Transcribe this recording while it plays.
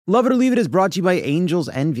Love It or Leave It is brought to you by Angel's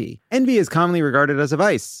Envy. Envy is commonly regarded as a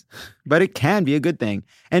vice, but it can be a good thing.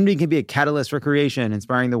 Envy can be a catalyst for creation,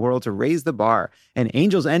 inspiring the world to raise the bar. And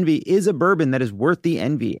Angel's Envy is a bourbon that is worth the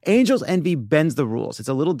envy. Angel's Envy bends the rules. It's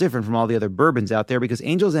a little different from all the other bourbons out there because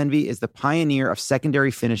Angel's Envy is the pioneer of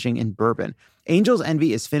secondary finishing in bourbon. Angel's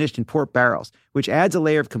Envy is finished in port barrels, which adds a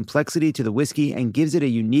layer of complexity to the whiskey and gives it a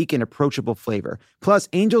unique and approachable flavor. Plus,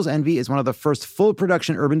 Angel's Envy is one of the first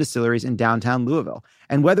full-production urban distilleries in downtown Louisville.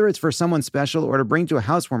 And whether it's for someone special or to bring to a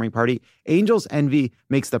housewarming party, Angel's Envy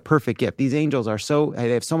makes the perfect gift. These angels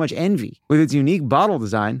they have so much envy. With its unique bottle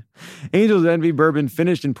design, Angel's Envy bourbon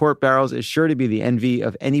finished in port barrels is sure to be the envy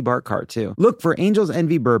of any bar cart, too. Look for Angel's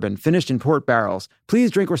Envy bourbon finished in port barrels.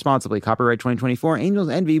 Please drink responsibly. Copyright 2024, Angel's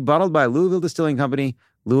Envy, bottled by Louisville Distilling Company,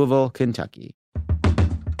 Louisville, Kentucky.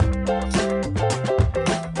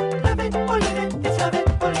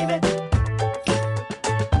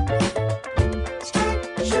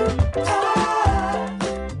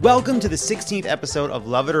 Welcome to the 16th episode of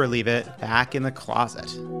Love It or Leave It, Back in the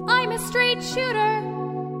Closet. I'm a straight shooter.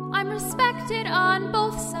 I'm respected on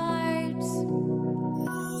both sides.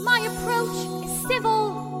 My approach is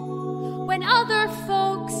civil when other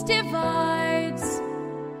folks divides.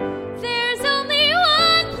 There's only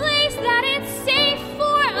one place that it's safe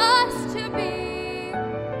for us to be.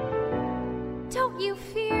 Don't you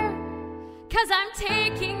fear, 'cause I'm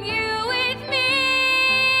taking you with me.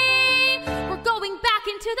 We're going back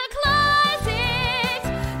into the closet.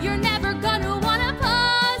 You're never gonna wanna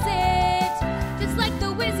pause it. Just like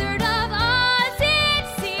the Wizard of Oz, it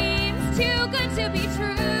seems too good to be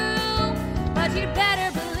true. But you'd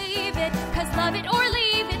better believe it, 'cause love it or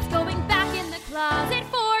leave it's going back in the closet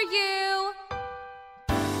for you.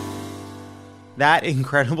 That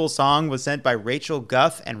incredible song was sent by Rachel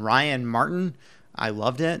Guth and Ryan Martin. I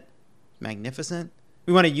loved it. Magnificent.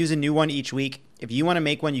 We want to use a new one each week. If you want to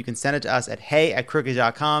make one, you can send it to us at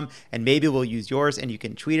hey@crooked.com, and maybe we'll use yours, and you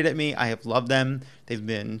can tweet it at me. I have loved them. They've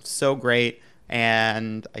been so great,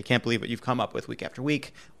 and I can't believe what you've come up with week after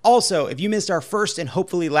week. Also, if you missed our first and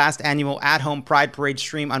hopefully last annual at-home Pride Parade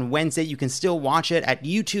stream on Wednesday, you can still watch it at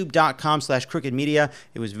youtube.com/crookedmedia.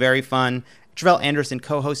 It was very fun. Travell Anderson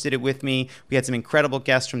co-hosted it with me. We had some incredible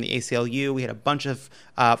guests from the ACLU. We had a bunch of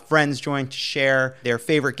friends join to share their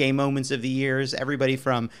favorite gay moments of the years. Everybody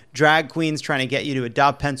from drag queens trying to get you to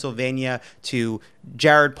adopt Pennsylvania to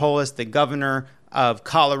Jared Polis, the governor of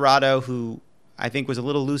Colorado, who I think was a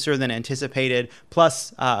little looser than anticipated.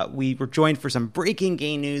 Plus, we were joined for some breaking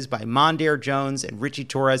gay news by Mondaire Jones and Richie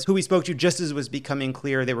Torres, who we spoke to just as it was becoming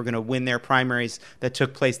clear they were going to win their primaries that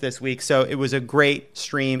took place this week. So it was a great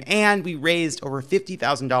stream, and we raised over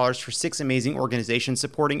 $50,000 for 6 amazing organizations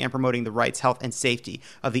supporting and promoting the rights, health, and safety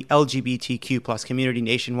of the LGBTQ plus community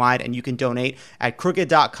nationwide, and you can donate at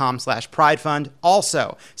crooked.com/pridefund.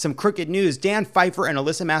 Also, some Crooked news. Dan Pfeiffer and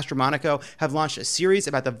Alyssa Mastromonaco have launched a series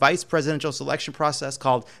about the vice presidential selection process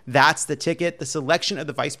called That's the Ticket. The selection of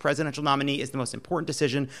the vice presidential nominee is the most important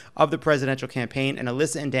decision of the presidential campaign, and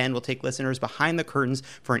Alyssa and Dan will take listeners behind the curtains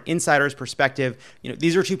for an insider's perspective.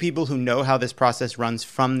 These are two people who know how this process runs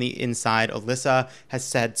from the inside. Alyssa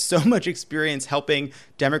has had so much experience helping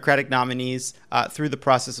Democratic nominees through the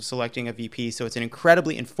process of selecting a VP, so it's an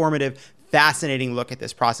incredibly informative, fascinating look at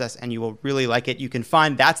this process, and you will really like it. You can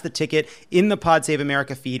find That's the Ticket in the Pod Save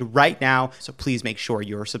America feed right now, so please make sure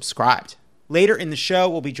you're subscribed. Later in the show,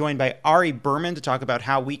 we'll be joined by Ari Berman to talk about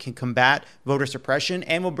how we can combat voter suppression,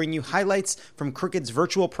 and we'll bring you highlights from Crooked's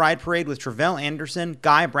virtual Pride Parade with Travell Anderson,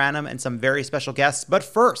 Guy Branum, and some very special guests. But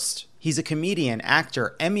first, he's a comedian,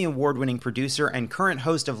 actor, Emmy Award-winning producer, and current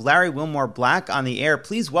host of Larry Wilmore Black on the Air.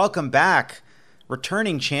 Please welcome back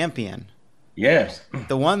returning champion. Yes.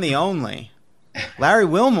 The one, the only, Larry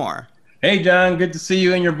Wilmore. Hey, John. Good to see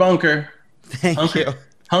you in your bunker. Thank you.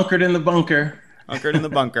 Hunkered in the bunker. Hunkered in the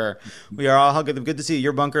bunker. We are all hunkered. Good to see you.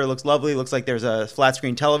 Your bunker looks lovely. Looks like there's a flat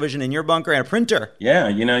screen television in your bunker and a printer. Yeah,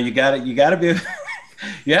 you got to be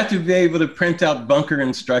you have to be able to print out bunker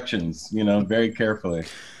instructions, very carefully.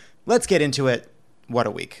 Let's get into it. What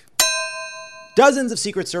a week. Dozens of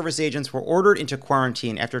Secret Service agents were ordered into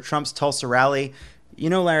quarantine after Trump's Tulsa rally.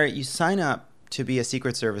 Larry, you sign up to be a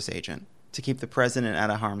Secret Service agent to keep the president out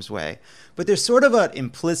of harm's way. But there's sort of an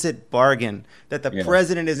implicit bargain that the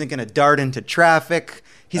president isn't going to dart into traffic.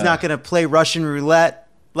 He's not going to play Russian roulette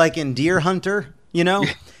like in Deer Hunter, They're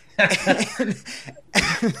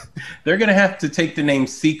going to have to take the name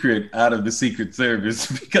Secret out of the Secret Service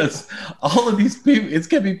because all of these people, it's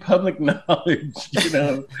going to be public knowledge,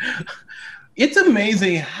 It's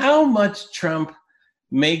amazing how much Trump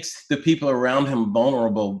makes the people around him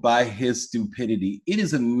vulnerable by his stupidity. It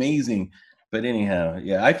is amazing. But anyhow,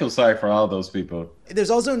 yeah, I feel sorry for all those people. There's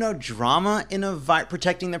also no drama in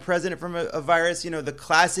protecting the president from a virus. You know, the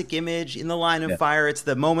classic image in The Line of Yeah. Fire, it's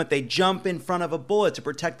the moment they jump in front of a bullet to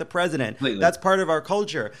protect the president. Completely. That's part of our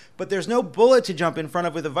culture. But there's no bullet to jump in front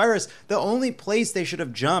of with a virus. The only place they should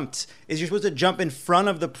have jumped is you're supposed to jump in front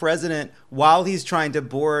of the president while he's trying to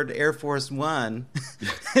board Air Force One.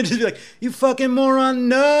 And just be like, you fucking moron,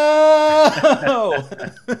 no!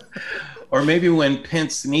 Or maybe when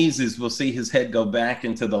Pence sneezes, we'll see his head go back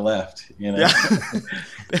into the left, you know? Yeah.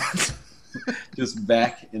 Just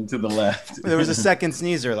back into the left. There was a second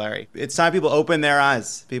sneezer, Larry. It's time people open their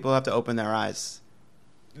eyes. People have to open their eyes.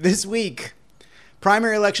 This week,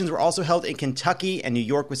 primary elections were also held in Kentucky and New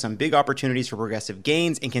York with some big opportunities for progressive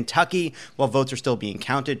gains. In Kentucky, while votes are still being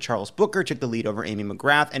counted, Charles Booker took the lead over Amy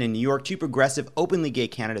McGrath. And in New York, two progressive, openly gay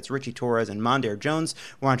candidates, Richie Torres and Mondaire Jones,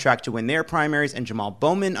 were on track to win their primaries, and Jamal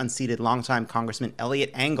Bowman unseated longtime Congressman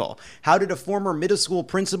Elliot Engel. How did a former middle school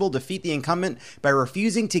principal defeat the incumbent? By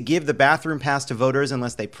refusing to give the bathroom pass to voters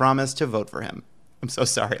unless they promised to vote for him. I'm so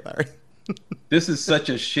sorry, Larry. This is such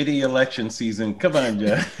a shitty election season. Come on,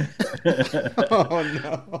 Jeff. Oh,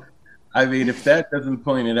 no. I mean, if that doesn't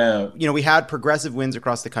point it out. You know, we had progressive wins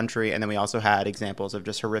across the country, and then we also had examples of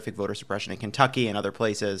just horrific voter suppression in Kentucky and other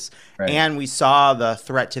places. Right. And we saw the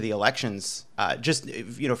threat to the elections,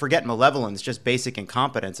 forget malevolence, just basic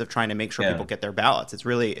incompetence of trying to make sure people get their ballots. It's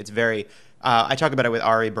very, I talk about it with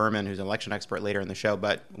Ari Berman, who's an election expert later in the show,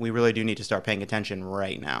 but we really do need to start paying attention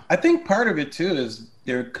right now. I think part of it, too, is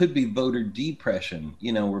there could be voter depression,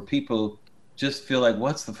 where people just feel like,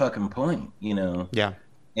 what's the fucking point, Yeah.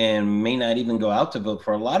 And may not even go out to vote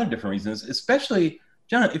for a lot of different reasons, especially,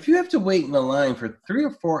 John, if you have to wait in the line for 3 or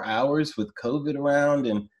 4 hours with COVID around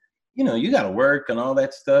and, you got to work and all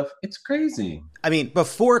that stuff, it's crazy. I mean,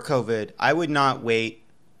 before COVID, I would not wait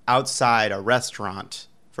outside a restaurant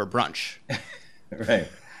for brunch. Right.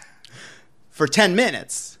 For 10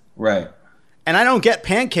 minutes. Right. And I don't get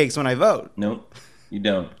pancakes when I vote. Nope, you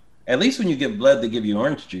don't. At least when you give blood, they give you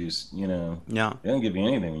orange juice, Yeah. They don't give you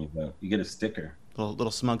anything when you vote. You get a sticker.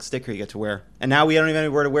 Little smug sticker you get to wear. And now we don't even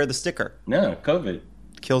know where to wear the sticker. No, COVID.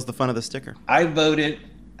 Kills the fun of the sticker. I voted.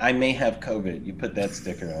 I may have COVID. You put that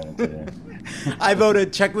sticker on it today. I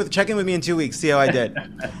voted. Check in with me in 2 weeks. See how I did.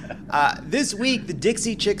 This week, the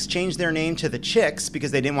Dixie Chicks changed their name to the Chicks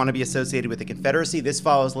because they didn't want to be associated with the Confederacy. This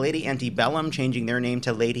follows Lady Antebellum changing their name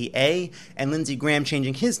to Lady A and Lindsey Graham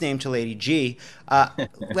changing his name to Lady G.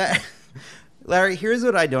 Larry, here's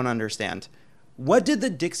what I don't understand. What did the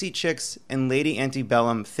Dixie Chicks and Lady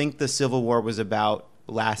Antebellum think the Civil War was about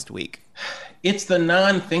last week? It's the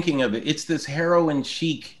non-thinking of it. It's this heroin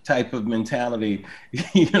chic type of mentality,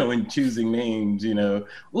 in choosing names,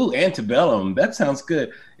 Ooh, antebellum. That sounds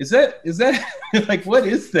good. Is that like, what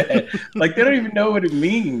is that? Like, they don't even know what it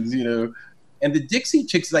means, And the Dixie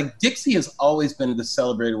Chicks, like, Dixie has always been the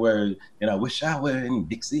celebrated word, I wish I were in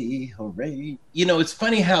Dixie, hooray. It's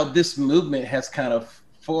funny how this movement has kind of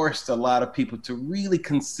forced a lot of people to really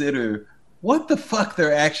consider what the fuck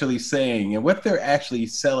they're actually saying and what they're actually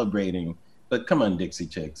celebrating. But come on, Dixie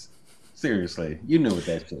Chicks. Seriously, you knew what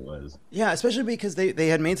that shit was. Yeah, especially because they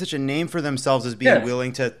had made such a name for themselves as being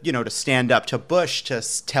willing to, to stand up to Bush, to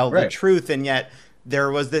tell the truth. And yet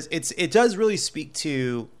there was this, it does really speak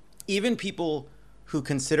to even people who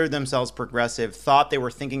considered themselves progressive, thought they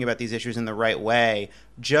were thinking about these issues in the right way,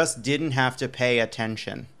 just didn't have to pay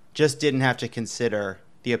attention, just didn't have to consider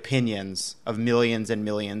the opinions of millions and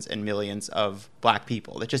millions and millions of black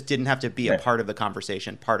people. That just didn't have to be a part of the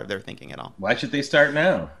conversation, part of their thinking at all. Why should they start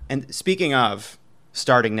now? And speaking of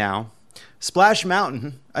starting now, Splash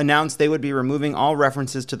Mountain announced they would be removing all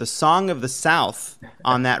references to the Song of the South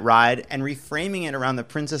on that ride and reframing it around the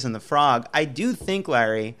Princess and the Frog. I do think,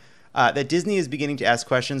 Larry, that Disney is beginning to ask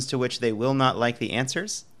questions to which they will not like the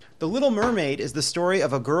answers. The Little Mermaid is the story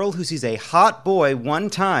of a girl who sees a hot boy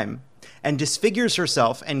one time and disfigures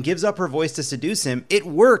herself and gives up her voice to seduce him. It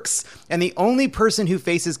works. And the only person who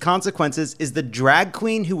faces consequences is the drag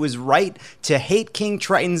queen who was right to hate King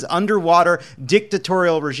Triton's underwater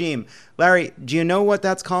dictatorial regime. Larry, do you know what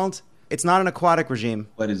that's called? It's not an aquatic regime.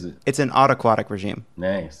 What is it? It's an autoquatic regime.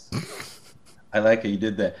 Nice. I like how you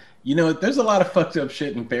did that. There's a lot of fucked up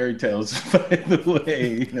shit in fairy tales, by the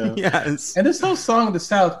way. Yes. And this whole Song of the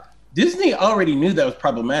South, Disney already knew that was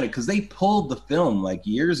problematic because they pulled the film like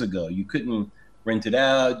years ago. You couldn't rent it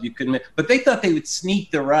out. You couldn't, but they thought they would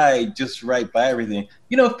sneak the ride just right by everything.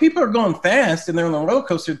 You know, if people are going fast and they're on the roller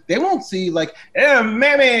coaster, they won't see like, yeah,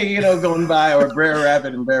 mammy, you know, going by, or Brer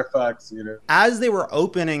Rabbit and Bear Fox, you know. As they were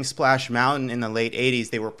opening Splash Mountain in the late 80s,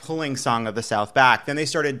 they were pulling Song of the South back. Then they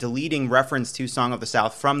started deleting reference to Song of the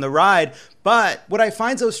South from the ride. But what I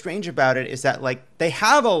find so strange about it is that, like, they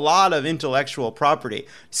have a lot of intellectual property.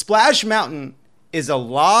 Splash Mountain is a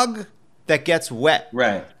log that gets wet.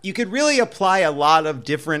 Right. You could really apply a lot of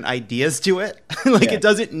different ideas to it. Like, it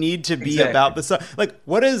doesn't need to be about the like,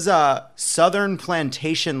 what does southern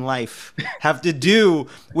plantation life have to do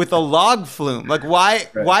with a log flume? Like,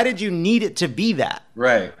 why did you need it to be that?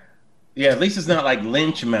 Right. Yeah, at least it's not like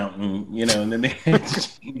Lynch Mountain, you know, and then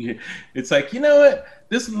it's like, you know what?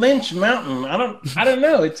 This Lynch Mountain, I don't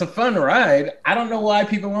know. It's a fun ride. I don't know why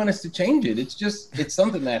people want us to change it. It's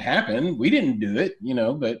something that happened. We didn't do it, you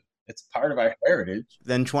know, but it's part of our heritage.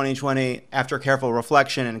 Then 2020, after careful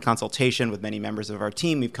reflection and consultation with many members of our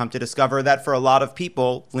team, we've come to discover that for a lot of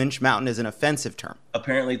people, Lynch Mountain is an offensive term.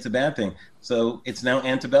 Apparently it's a bad thing. So it's now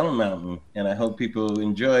Antebellum Mountain, and I hope people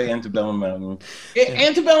enjoy Antebellum Mountain.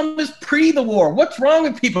 Antebellum is pre the war. What's wrong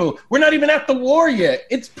with people? We're not even at the war yet.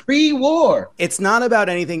 It's pre-war. It's not about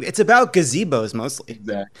anything. It's about gazebos mostly.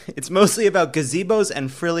 Exactly. It's mostly about gazebos and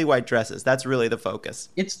frilly white dresses. That's really the focus.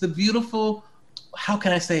 It's the beautiful, how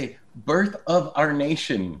can I say, birth of our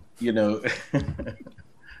nation, you know.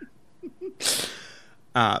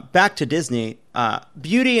 Back to Disney.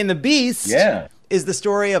 Beauty and the Beast is the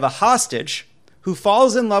story of a hostage who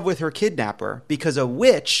falls in love with her kidnapper because a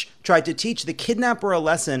witch tried to teach the kidnapper a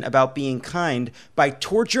lesson about being kind by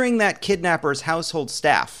torturing that kidnapper's household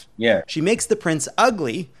staff. Yeah. She makes the prince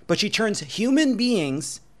ugly, but she turns human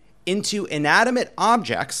beings into inanimate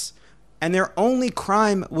objects, and their only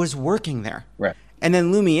crime was working there. Right. And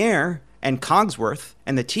then Lumiere and Cogsworth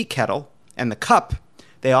and the tea kettle and the cup,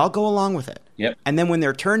 they all go along with it. Yep. And then when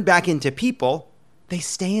they're turned back into people, they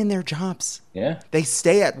stay in their jobs. Yeah. They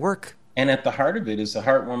stay at work. And at the heart of it is a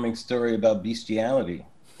heartwarming story about bestiality,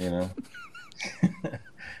 you know.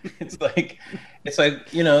 It's like,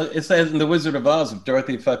 you know, it says in The Wizard of Oz, if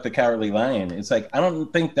Dorothy fucked the Cowardly Lion. It's like, I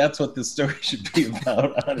don't think that's what this story should be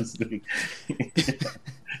about, honestly.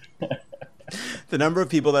 The number of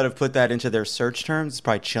people that have put that into their search terms is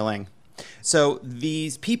probably chilling. So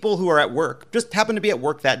these people who are at work, just happen to be at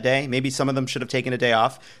work that day, maybe some of them should have taken a day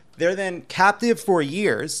off, they're then captive for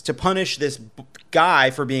years to punish this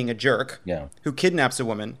guy for being a jerk who kidnaps a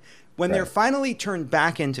woman. When they're finally turned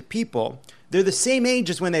back into people, they're the same age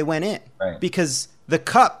as when they went in. Right. Because the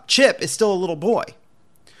cup, Chip, is still a little boy,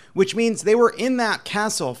 which means they were in that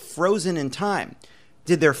castle frozen in time.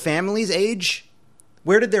 Did their families age?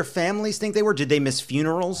 Where did their families think they were? Did they miss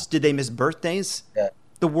funerals? Did they miss birthdays? Yeah.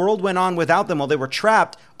 The world went on without them while they were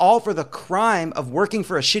trapped, all for the crime of working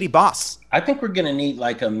for a shitty boss. I think we're going to need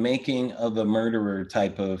like a Making of a Murderer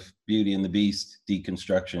type of Beauty and the Beast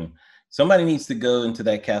deconstruction. Somebody needs to go into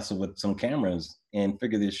that castle with some cameras and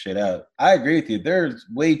figure this shit out. I agree with you. There's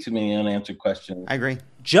way too many unanswered questions. I agree.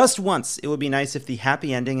 Just once, it would be nice if the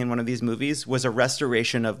happy ending in one of these movies was a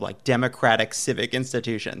restoration of like democratic civic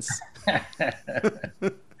institutions.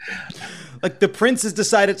 Like the prince has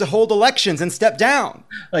decided to hold elections and step down.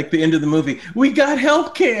 Like the end of the movie, we got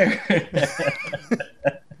healthcare.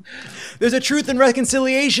 There's a Truth and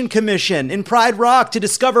Reconciliation Commission in Pride Rock to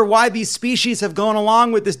discover why these species have gone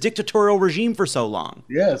along with this dictatorial regime for so long.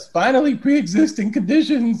 Yes, finally, pre-existing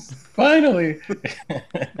conditions. Finally.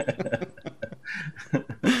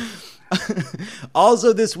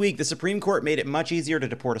 Also this week, the Supreme Court made it much easier to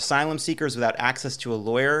deport asylum seekers without access to a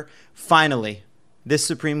lawyer. Finally, this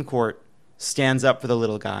Supreme Court stands up for the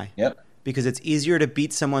little guy. Yep. Because it's easier to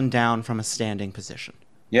beat someone down from a standing position.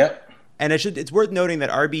 Yep. And it's worth noting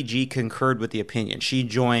that RBG concurred with the opinion. She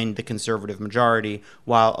joined the conservative majority,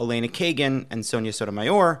 while Elena Kagan and Sonia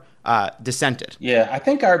Sotomayor dissented. Yeah, I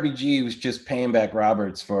think RBG was just paying back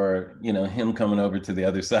Roberts for, you know, him coming over to the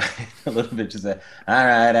other side a little bit. Just like, all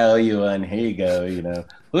right, I owe you one. Here you go. You know,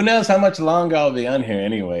 who knows how much longer I'll be on here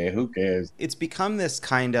anyway? Who cares? It's become this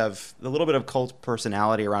kind of a little bit of cult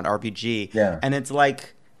personality around RBG. Yeah, and it's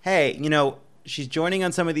like, hey, you know, she's joining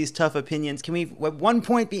on some of these tough opinions. Can we at one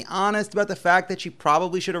point be honest about the fact that she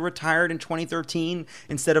probably should have retired in 2013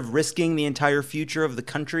 instead of risking the entire future of the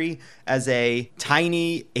country as a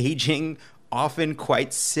tiny, aging, often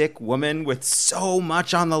quite sick woman with so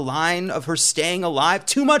much on the line of her staying alive?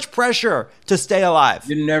 Too much pressure to stay alive.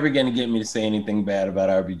 You're never going to get me to say anything bad about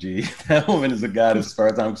RBG. That woman is a goddess as far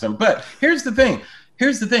as I'm concerned. But here's the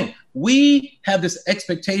thing. We have this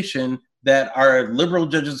expectation that our liberal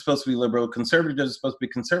judges are supposed to be liberal, conservative judges are supposed to be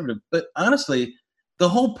conservative. But honestly, the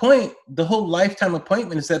whole point, the whole lifetime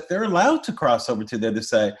appointment is that they're allowed to cross over to the other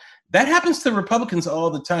side. That happens to Republicans all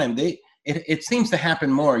the time. It seems to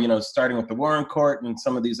happen more, starting with the Warren Court and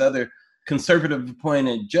some of these other conservative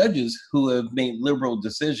appointed judges who have made liberal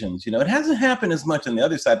decisions. It hasn't happened as much on the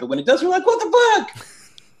other side, but when it does, we're like, what the fuck?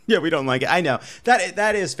 Yeah, we don't like it. I know.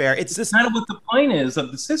 That is fair. It's just kind of what the point is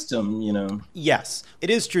of the system, Yes. It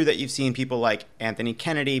is true that you've seen people like Anthony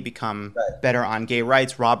Kennedy become better on gay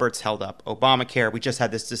rights. Roberts held up Obamacare. We just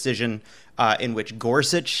had this decision in which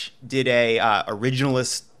Gorsuch did a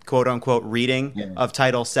originalist, quote-unquote, reading of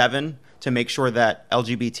Title VII to make sure that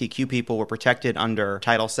LGBTQ people were protected under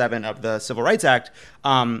Title VII of the Civil Rights Act.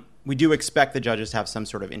 We do expect the judges to have some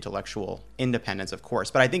sort of intellectual independence, of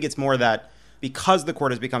course. But I think it's more that because the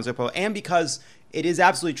court has become so powerful, and because it is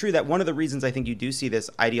absolutely true that one of the reasons I think you do see this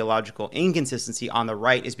ideological inconsistency on the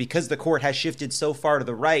right is because the court has shifted so far to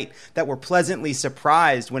the right that we're pleasantly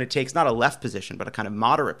surprised when it takes not a left position, but a kind of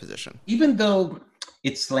moderate position. Even though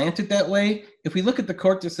it's slanted that way, if we look at the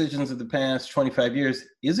court decisions of the past 25 years,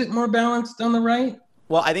 is it more balanced on the right?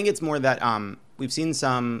 Well, I think it's more that we've seen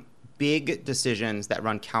some big decisions that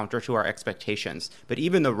run counter to our expectations. But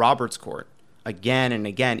even the Roberts Court, again and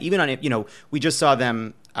again, even on, we just saw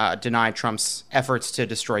them deny Trump's efforts to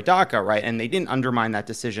destroy DACA, right? And they didn't undermine that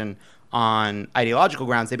decision on ideological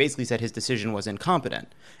grounds. They basically said his decision was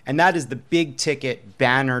incompetent. And that is the big ticket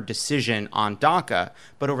banner decision on DACA.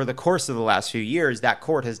 But over the course of the last few years, that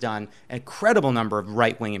court has done an incredible number of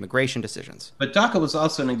right-wing immigration decisions. But DACA was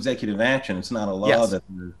also an executive action. It's not a law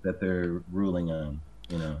that they're ruling on,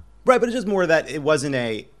 Right, but it's just more that it wasn't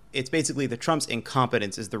it's basically the Trump's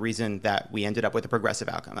incompetence is the reason that we ended up with a progressive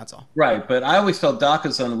outcome. That's all. Right. But I always felt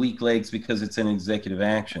DACA's on weak legs because it's an executive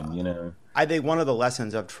action, I think one of the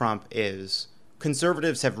lessons of Trump is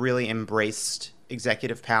conservatives have really embraced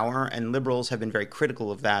executive power and liberals have been very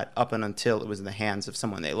critical of that up and until it was in the hands of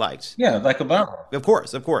someone they liked. Yeah, like Obama. Of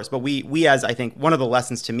course. But we as I think one of the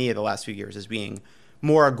lessons to me of the last few years is being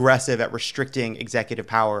more aggressive at restricting executive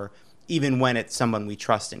power even when it's someone we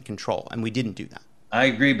trust and control. And we didn't do that. I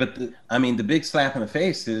agree, but the big slap in the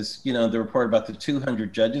face is, the report about the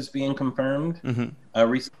 200 judges being confirmed. Mm-hmm.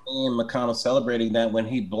 Recently, and McConnell celebrating that when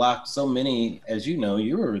he blocked so many, as you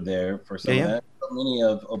were there for some of that, so many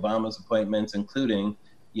of Obama's appointments, including,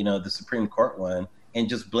 the Supreme Court one, and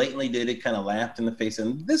just blatantly did it, kind of laughed in the face.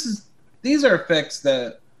 And these are effects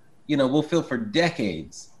that, we'll feel for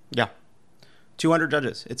decades. Yeah. 200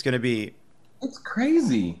 judges. It's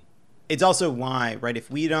crazy. It's also why, right, if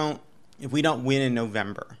we don't win in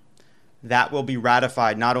November, that will be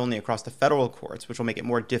ratified not only across the federal courts, which will make it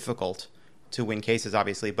more difficult to win cases,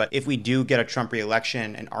 obviously, but if we do get a Trump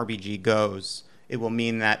re-election and RBG goes, it will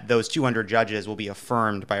mean that those 200 judges will be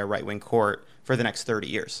affirmed by a right-wing court for the next 30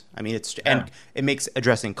 years. I mean, and it makes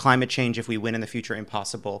addressing climate change, if we win in the future,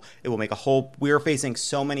 impossible. It will make we're facing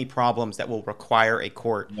so many problems that will require a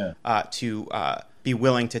court to be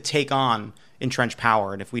willing to take on entrenched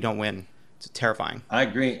power. And if we don't win, it's terrifying. I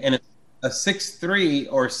agree. And a 6-3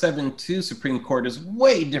 or 7-2 Supreme Court is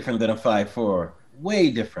way different than a 5-4.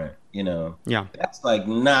 Way different, Yeah. That's like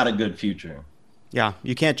not a good future. Yeah.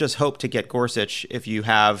 You can't just hope to get Gorsuch if you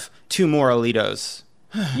have two more Alitos.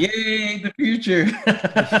 Yay, the future.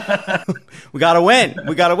 We got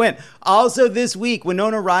to win. Also this week,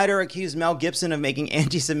 Winona Ryder accused Mel Gibson of making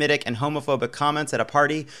anti-Semitic and homophobic comments at a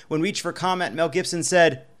party. When reached for comment, Mel Gibson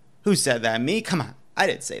said, "Who said that? Me? Come on. I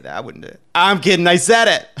didn't say that. I wouldn't do it." I'm kidding. I said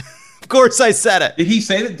it. Of course I said it. Did he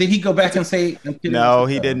say that? Did he go back and say? No,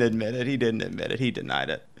 he didn't admit it. He denied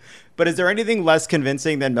it. But is there anything less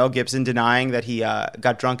convincing than Mel Gibson denying that he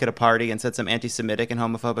got drunk at a party and said some anti-Semitic and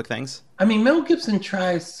homophobic things? I mean, Mel Gibson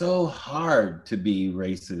tries so hard to be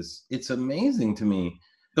racist. It's amazing to me.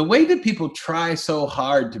 The way that people try so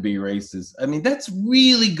hard to be racist, I mean, that's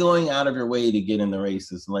really going out of your way to get in the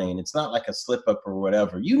racist lane. It's not like a slip up or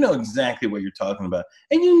whatever. You know exactly what you're talking about.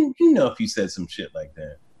 And you know if you said some shit like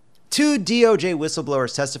that. Two DOJ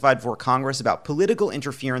whistleblowers testified before Congress about political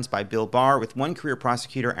interference by Bill Barr, with one career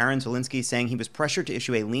prosecutor, Aaron Zelinsky, saying he was pressured to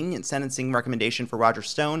issue a lenient sentencing recommendation for Roger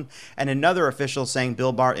Stone, and another official saying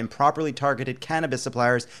Bill Barr improperly targeted cannabis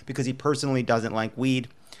suppliers because he personally doesn't like weed.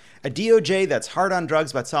 A DOJ that's hard on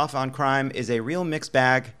drugs but soft on crime is a real mixed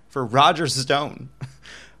bag for Roger Stone,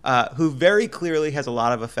 who very clearly has a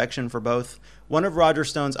lot of affection for both. One of Roger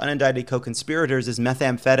Stone's unindicted co-conspirators is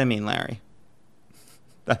methamphetamine Larry.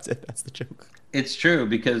 That's it. That's the joke. It's true,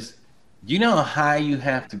 because you know how high you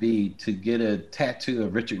have to be to get a tattoo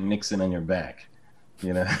of Richard Nixon on your back,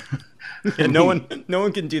 Yeah, no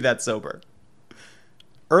one can do that sober.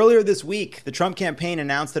 Earlier this week, the Trump campaign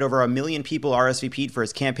announced that over 1 million people RSVP'd for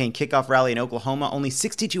his campaign kickoff rally in Oklahoma. Only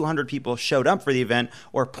 6,200 people showed up for the event,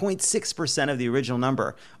 or 0.6% of the original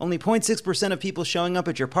number. Only 0.6% of people showing up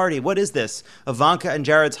at your party. What is this? Ivanka and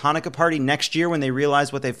Jared's Hanukkah party next year when they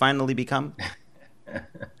realize what they've finally become?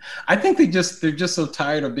 I think they're just so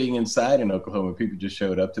tired of being inside in Oklahoma. People just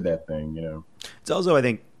showed up to that thing, It's also, I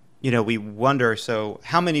think, we wonder, so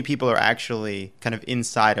how many people are actually kind of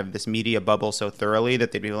inside of this media bubble so thoroughly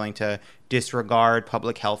that they'd be willing to disregard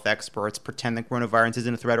public health experts, pretend the coronavirus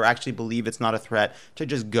isn't a threat, or actually believe it's not a threat to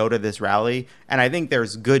just go to this rally? And I think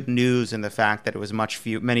there's good news in the fact that it was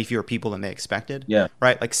many fewer people than they expected. Yeah.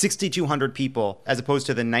 Right? Like 6,200 people as opposed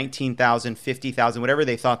to the 19,000, 50,000, whatever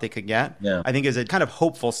they thought they could get, yeah. I think is a kind of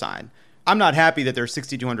hopeful sign. I'm not happy that there's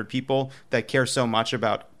 6,200 people that care so much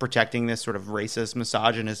about protecting this sort of racist,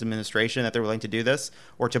 misogynist administration that they're willing to do this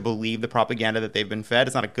or to believe the propaganda that they've been fed.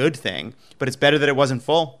 It's not a good thing, but it's better that it wasn't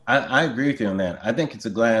full. I agree with you on that. I think it's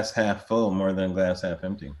a glass half full more than a glass half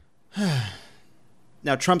empty.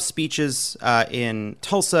 Now, Trump's speeches in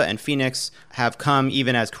Tulsa and Phoenix have come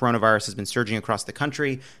even as coronavirus has been surging across the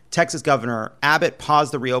country. Texas Governor Abbott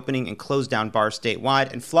paused the reopening and closed down bars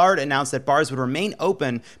statewide. And Florida announced that bars would remain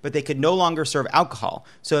open, but they could no longer serve alcohol.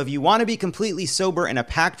 So if you want to be completely sober in a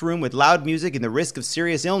packed room with loud music and the risk of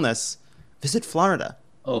serious illness, visit Florida.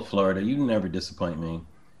 Oh, Florida, you never disappoint me.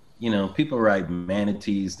 People ride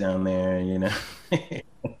manatees down there,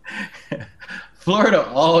 Florida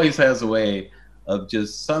always has a way of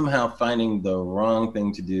just somehow finding the wrong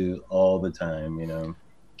thing to do all the time,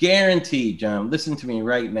 Guaranteed, John, listen to me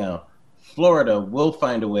right now. Florida will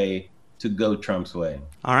find a way to go Trump's way.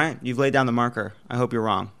 All right. You've laid down the marker. I hope you're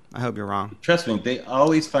wrong. Trust me, they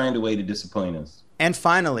always find a way to disappoint us. And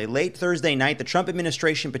finally, late Thursday night, the Trump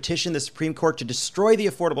administration petitioned the Supreme Court to destroy the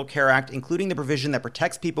Affordable Care Act, including the provision that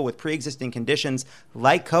protects people with pre-existing conditions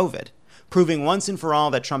like COVID, proving once and for all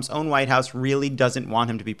that Trump's own White House really doesn't want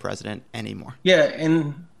him to be president anymore. Yeah,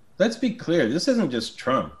 and let's be clear. This isn't just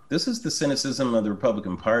Trump. This is the cynicism of the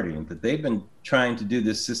Republican Party, that they've been trying to do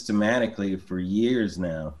this systematically for years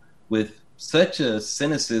now with such a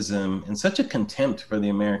cynicism and such a contempt for the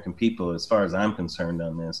American people, as far as I'm concerned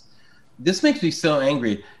on this. This makes me so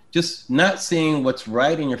angry, just not seeing what's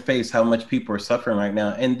right in your face, how much people are suffering right now.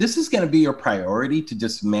 And this is going to be your priority to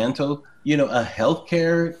dismantle, a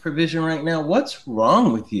healthcare provision right now. What's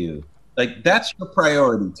wrong with you? Like, that's your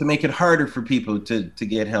priority, to make it harder for people to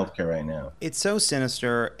get healthcare right now. It's so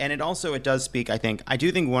sinister. And it does speak, I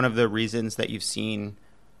do think one of the reasons that you've seen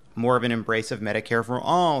more of an embrace of Medicare for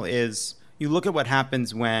all is you look at what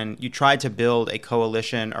happens when you try to build a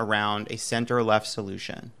coalition around a center-left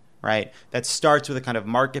solution, right? That starts with a kind of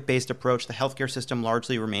market-based approach. The healthcare system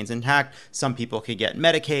largely remains intact. Some people can get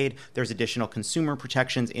Medicaid. There's additional consumer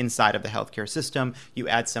protections inside of the healthcare system. You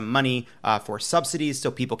add some money for subsidies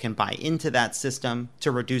so people can buy into that system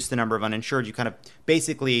to reduce the number of uninsured. You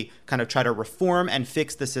basically try to reform and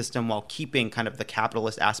fix the system while keeping kind of the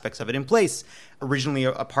capitalist aspects of it in place. Originally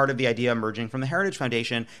a part of the idea emerging from the Heritage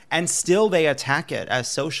Foundation, and still they attack it as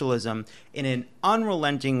socialism in an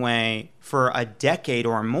unrelenting way for a decade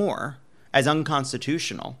or more as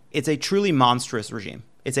unconstitutional. It's a truly monstrous regime.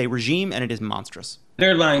 It's a regime and it is monstrous.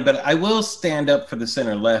 They're lying, but I will stand up for the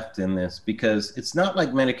center left in this, because it's not like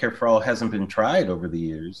Medicare for All hasn't been tried over the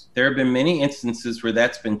years. There have been many instances where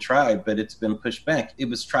that's been tried, but it's been pushed back. It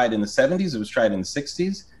was tried in the 70s. It was tried in the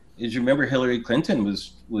 60s. As you remember, Hillary Clinton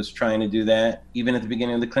was trying to do that even at the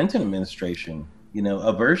beginning of the Clinton administration,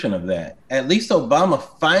 a version of that. At least Obama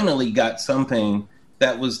finally got something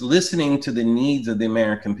that was listening to the needs of the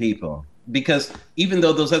American people, because even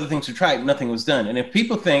though those other things were tried, nothing was done. And if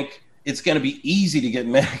people think it's going to be easy to get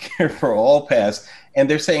Medicare for All passed, and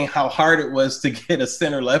they're saying how hard it was to get a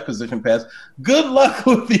center-left position passed, good luck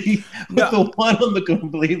with the one on the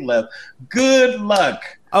complete left. Good luck.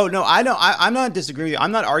 Oh, no, I know. I'm not disagreeing with you.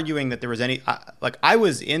 I'm not arguing that there was any, I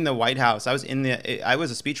was in the White House. I was a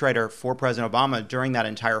speechwriter for President Obama during that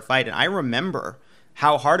entire fight. And I remember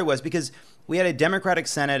how hard it was, because we had a Democratic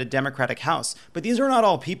Senate, a Democratic House. But these are not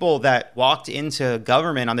all people that walked into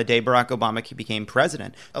government on the day Barack Obama became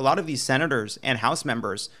president. A lot of these senators and House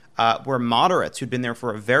members were moderates who'd been there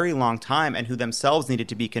for a very long time and who themselves needed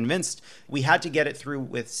to be convinced. We had to get it through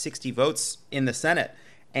with 60 votes in the Senate.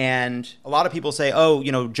 And a lot of people say, Joe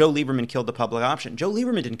Lieberman killed the public option. Joe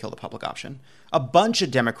Lieberman didn't kill the public option. A bunch of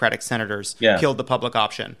Democratic senators killed the public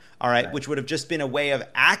option, all right, which would have just been a way of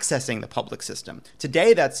accessing the public system.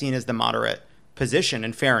 Today, that's seen as the moderate position,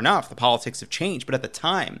 and fair enough, the politics have changed, but at the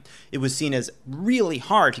time, it was seen as really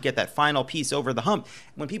hard to get that final piece over the hump.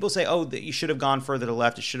 When people say, oh, that you should have gone further to the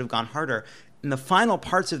left, it should have gone harder, in the final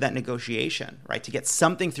parts of that negotiation, right, to get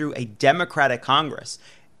something through a Democratic Congress,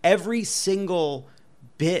 every single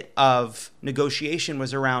bit of negotiation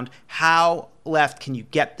was around how left can you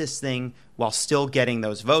get this thing while still getting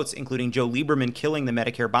those votes, including Joe Lieberman killing the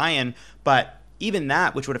Medicare buy-in. But even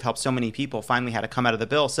that, which would have helped so many people, finally had to come out of the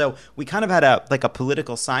bill. So we kind of had a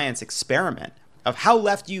political science experiment of how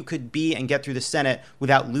left you could be and get through the Senate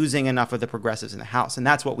without losing enough of the progressives in the House. And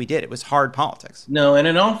that's what we did. It was hard politics. No, and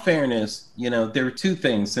in all fairness, there were two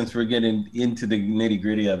things, since we're getting into the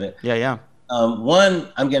nitty-gritty of it. Yeah.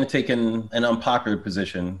 One, I'm going to take an unpopular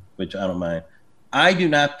position, which I don't mind. I do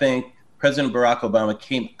not think President Barack Obama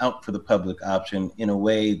came out for the public option in a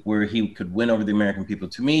way where he could win over the American people.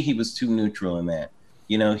 To me, he was too neutral in that.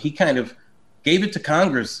 He kind of gave it to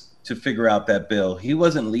Congress to figure out that bill. He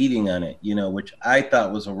wasn't leading on it, which I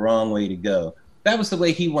thought was a wrong way to go. That was the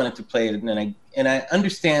way he wanted to play it. And I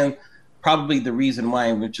understand probably the reason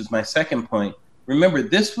why, which is my second point. Remember,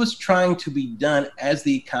 this was trying to be done as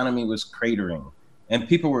the economy was cratering, and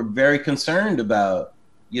people were very concerned about,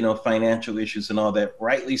 financial issues and all that,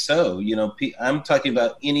 rightly so. I'm talking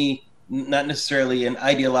about not necessarily an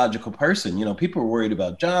ideological person. People were worried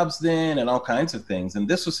about jobs then and all kinds of things. And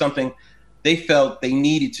this was something they felt they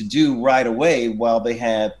needed to do right away while they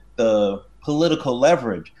had the political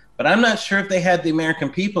leverage. But I'm not sure if they had the American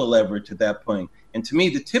people leverage at that point. And to me,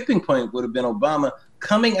 the tipping point would have been Obama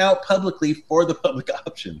coming out publicly for the public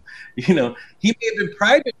option. He may have been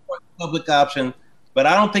private for the public option, but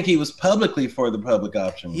I don't think he was publicly for the public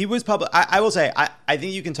option. He was public. I will say, I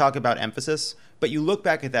think you can talk about emphasis, but you look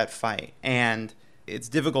back at that fight, and it's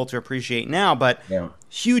difficult to appreciate now, but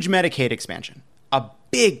huge Medicaid expansion, a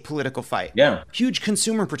big political fight, huge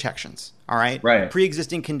consumer protections, all right?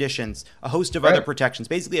 Pre-existing conditions, a host of other protections,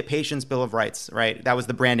 basically a patient's bill of rights, right? That was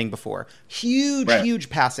the branding before. Huge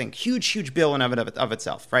passing, huge bill in of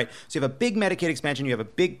itself, right? So you have a big Medicaid expansion, you have a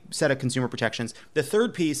big set of consumer protections. The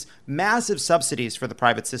third piece, massive subsidies for the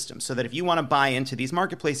private system, so that if you want to buy into these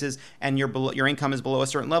marketplaces and your income is below a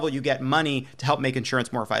certain level, you get money to help make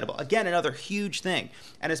insurance more affordable. Again, another huge thing.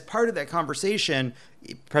 And as part of that conversation,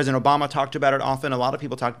 President Obama talked about it often. A lot of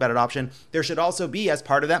people talked about it option. There should also be, as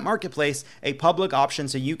part of that marketplace, a public option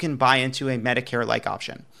so you can buy into a Medicare-like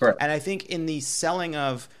option. Correct. And I think in the selling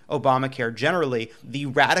of Obamacare generally, the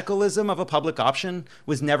radicalism of a public option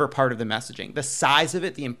was never part of the messaging. The size of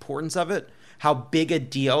it, the importance of it, how big a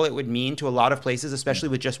deal it would mean to a lot of places, especially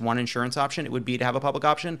with just one insurance option, it would be to have a public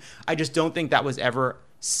option. I just don't think that was ever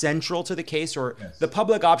central to the case, or the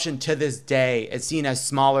public option to this day is seen as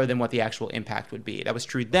smaller than what the actual impact would be. That was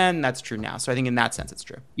true then, that's true now. So I think in that sense, it's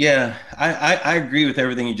true. Yeah, I agree with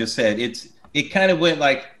everything you just said. It kind of went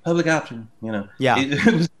like public option, Yeah.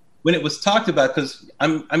 It was, when it was talked about, because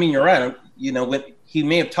you're right. When he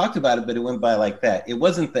may have talked about it, but it went by like that. It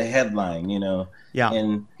wasn't the headline, Yeah.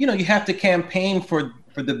 And you have to campaign for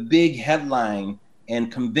the big headline and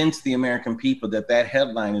convince the American people that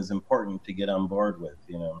headline is important to get on board with,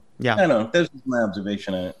 Yeah. I don't know. That's just my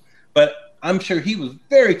observation on it. But I'm sure he was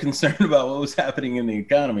very concerned about what was happening in the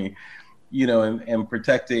economy, and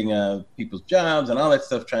protecting people's jobs and all that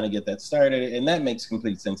stuff, trying to get that started. And that makes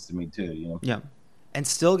complete sense to me too, Yeah. And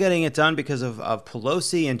still getting it done because of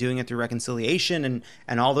Pelosi and doing it through reconciliation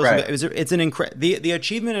and all those. Right. It's an the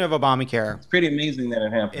achievement of Obamacare. It's pretty amazing that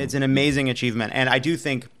it happened. It's an amazing achievement. And I do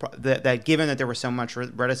think that given that there was so much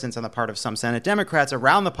reticence on the part of some Senate Democrats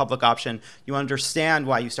around the public option, you understand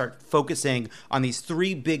why you start focusing on these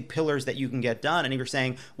three big pillars that you can get done. And you're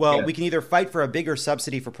saying, well, we can either fight for a bigger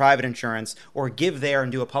subsidy for private insurance or give there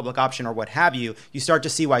and do a public option or what have you. You start to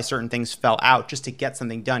see why certain things fell out just to get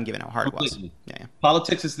something done, given how hard it was. Yeah.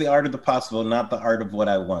 Politics is the art of the possible, not the art of what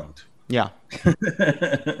I want. Yeah.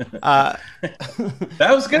 That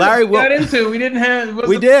was good. Larry, we got into it. We didn't have.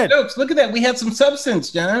 We did. Jokes. Look at that. We had some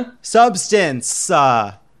substance, John. Substance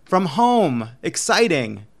from home.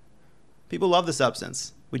 Exciting. People love the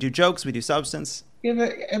substance. We do jokes. We do substance. Give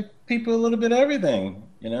people a little bit of everything,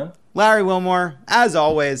 Larry Wilmore, as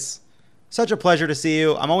always, such a pleasure to see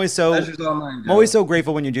you. Pleasure's all mine, Joe. I'm always so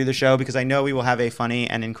grateful when you do the show because I know we will have a funny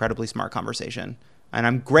and incredibly smart conversation. And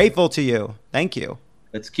I'm grateful to you. Thank you.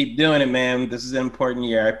 Let's keep doing it, man. This is an important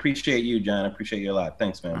year. I appreciate you, John. I appreciate you a lot.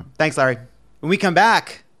 Thanks, man. Thanks, Larry. When we come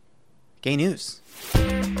back, gay news.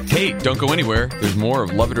 Hey, don't go anywhere. There's more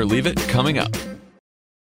of Love It or Leave It coming up.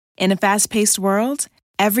 In a fast-paced world,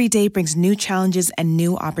 every day brings new challenges and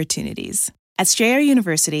new opportunities. At Strayer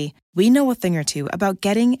University, we know a thing or two about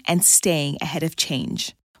getting and staying ahead of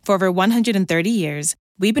change. For over 130 years,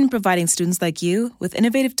 We've been providing students like you with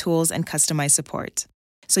innovative tools and customized support,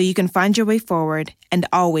 so you can find your way forward and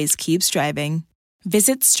always keep striving.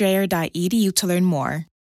 Visit strayer.edu to learn more.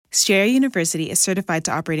 Strayer University is certified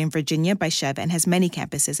to operate in Virginia by Chev and has many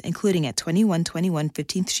campuses, including at 2121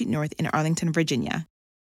 15th Street North in Arlington, Virginia.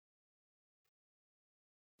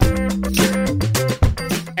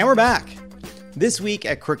 And we're back. This week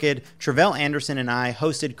at Crooked, Tre'vell Anderson and I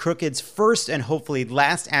hosted Crooked's first and hopefully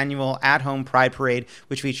last annual at-home Pride Parade,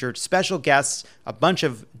 which featured special guests, a bunch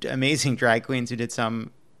of amazing drag queens who did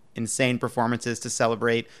some insane performances to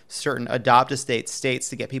celebrate certain adopt-a-state states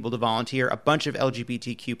to get people to volunteer, a bunch of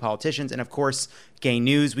LGBTQ politicians, and of course, gay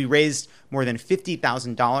news. We raised more than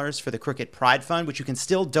 $50,000 for the Crooked Pride Fund, which you can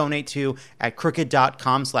still donate to at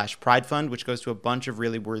crooked.com/Pride Fund, which goes to a bunch of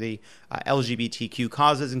really worthy LGBTQ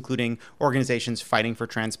causes, including organizations fighting for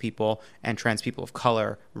trans people and trans people of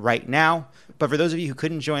color right now. But for those of you who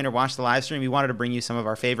couldn't join or watch the live stream, we wanted to bring you some of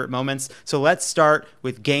our favorite moments. So let's start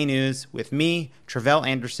with gay news with me, Tre'vell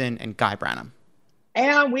Anderson, and Guy Branum.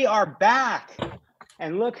 And we are back.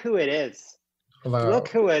 And look who it is. Hello. Look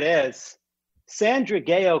who it is. Sandra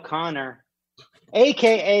Gay O'Connor,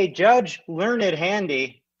 a.k.a. Judge Learned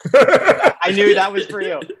Handy. I knew that was for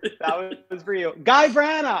you. That was for you. Guy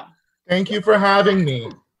Branum. Thank you for having me.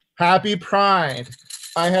 Happy Pride.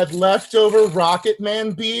 I had leftover Rocket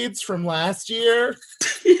Man beads from last year,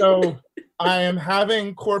 so I am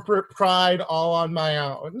having corporate pride all on my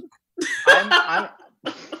own. I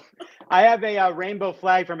have a rainbow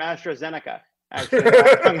flag from AstraZeneca. Actually,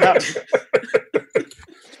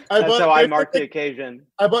 that's how I mark the occasion.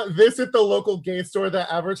 I bought this at the local gay store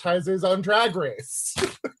that advertises on Drag Race.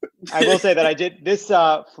 I will say that I did this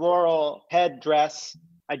floral head dress.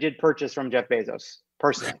 I did purchase from Jeff Bezos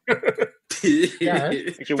personally. Yeah.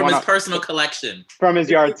 From his personal collection. From his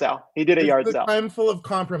yard sale. He did a yard sale. I'm full of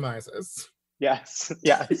compromises. Yes.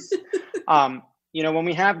 When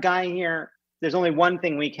we have Guy here, there's only one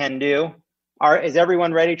thing we can do. Is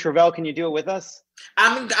everyone ready? Tre'vell, can you do it with us?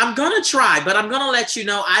 I'm gonna try, but I'm gonna let you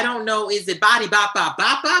know. I don't know. Is it body bop bop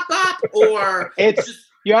bop bop bop or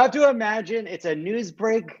you have to imagine it's a news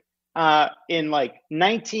break in like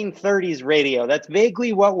 1930s radio. That's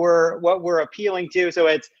vaguely what we're appealing to. So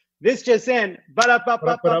it's this just in. This is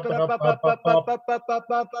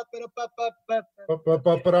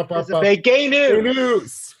big gay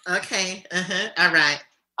news. Okay. All right.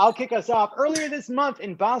 I'll kick us off. Earlier this month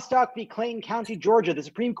in Bostock v. Clayton County, Georgia, the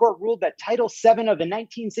Supreme Court ruled that Title VII of the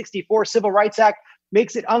 1964 Civil Rights Act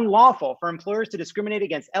makes it unlawful for employers to discriminate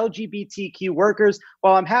against LGBTQ workers.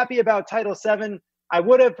 While I'm happy about Title VII, I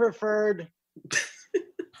would have preferred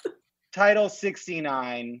Title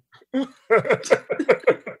 69. Gay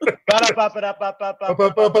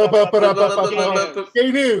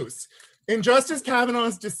news. In Justice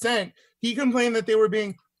Kavanaugh's dissent, he complained that they were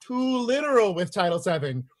being too literal with Title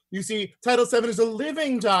VII. You see, Title VII is a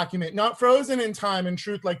living document, not frozen in time and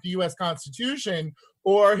truth like the U.S. Constitution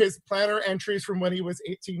or his planner entries from when he was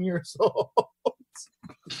 18 years old.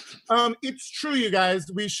 It's true, you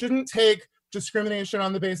guys. We shouldn't take discrimination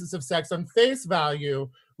on the basis of sex on face value.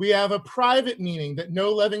 We have a private meaning that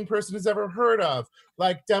no living person has ever heard of,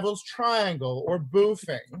 like Devil's Triangle or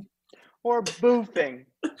boofing.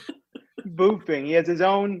 Boofing. He has his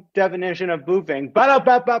own definition of boofing.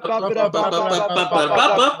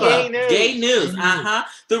 Gay news.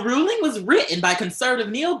 The ruling was written by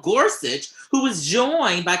conservative Neil Gorsuch, who was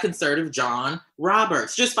joined by conservative John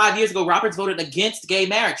Roberts. Just 5 years ago, Roberts voted against gay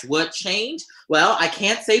marriage. What changed? Well, I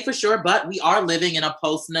can't say for sure, but we are living in a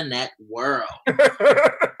post-Nanette world.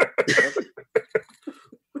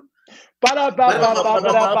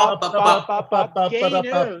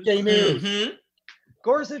 Gay news.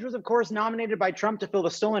 Gorsuch was, of course, nominated by Trump to fill the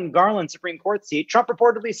stolen Garland Supreme Court seat. Trump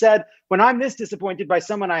reportedly said, "When I'm this disappointed by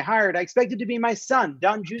someone I hired, I expect it to be my son,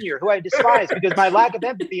 Don Jr., who I despise because my lack of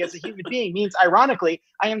empathy as a human being means, ironically,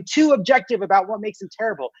 I am too objective about what makes him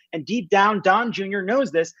terrible. And deep down, Don Jr. knows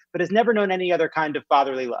this, but has never known any other kind of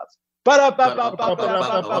fatherly love."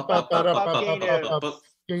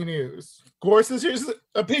 Gay news. Gorsuch's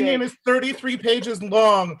opinion is 33 pages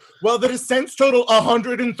long, while the dissents total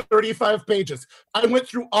 135 pages. I went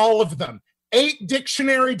through all of them. 8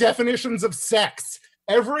 dictionary definitions of sex.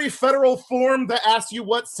 Every federal form that asks you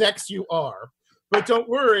what sex you are. But don't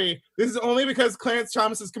worry, this is only because Clarence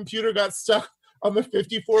Thomas's computer got stuck on the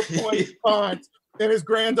 54-point font, and his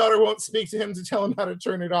granddaughter won't speak to him to tell him how to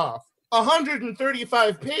turn it off.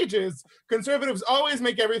 135 pages. Conservatives always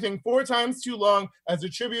make everything 4 times too long as a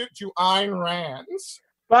tribute to Ayn Rand.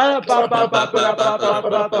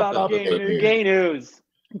 Gay news.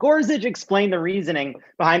 Gorsuch explained the reasoning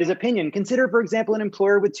behind his opinion. Consider, for example, an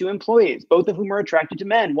employer with 2 employees, both of whom are attracted to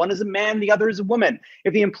men. One is a man, the other is a woman.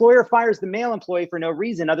 If the employer fires the male employee for no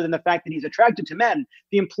reason other than the fact that he's attracted to men,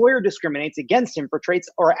 the employer discriminates against him for traits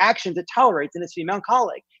or actions it tolerates in his female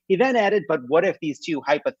colleague. He then added, but what if these 2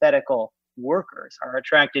 hypothetical workers are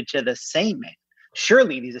attracted to the same man?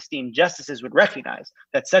 Surely these esteemed justices would recognize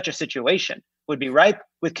that such a situation would be ripe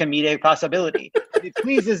with comedic possibility. If it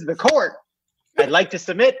pleases the court, I'd like to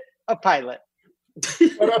submit a pilot. Gay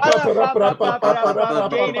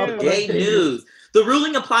news. The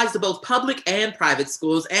ruling applies to both public and private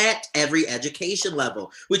schools at every education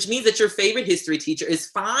level, which means that your favorite history teacher is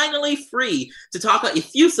finally free to talk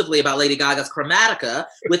effusively about Lady Gaga's Chromatica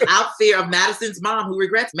without fear of Madison's mom, who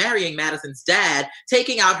regrets marrying Madison's dad,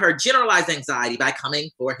 taking out her generalized anxiety by coming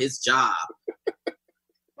for his job.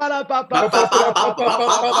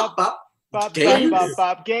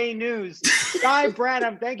 Gay news. Guy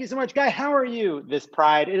Branum, thank you so much. Guy, how are you this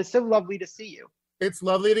Pride? It is so lovely to see you. It's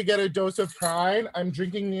lovely to get a dose of Pride. I'm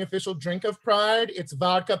drinking the official drink of Pride. It's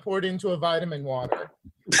vodka poured into a vitamin water.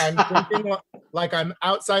 I'm drinking like I'm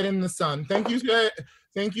outside in the sun. Thank you, guys.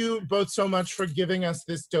 Thank you both so much for giving us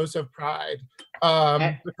this dose of Pride.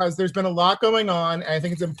 Because there's been a lot going on, and I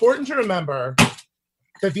think it's important to remember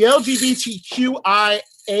that the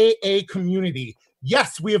LGBTQIAA community,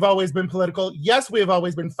 yes, we have always been political. Yes, we have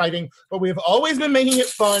always been fighting, but we have always been making it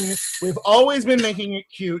fun. We've always been making it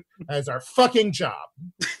cute as our fucking job.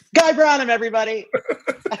 Guy Branum, everybody.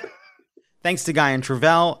 Thanks to Guy and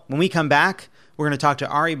Travell. When we come back, we're going to talk to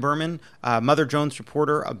Ari Berman, Mother Jones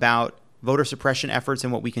reporter, about voter suppression efforts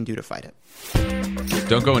and what we can do to fight it.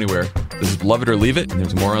 Don't go anywhere. This is Love It or Leave It, and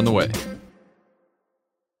there's more on the way.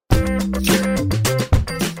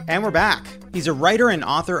 And we're back. He's a writer and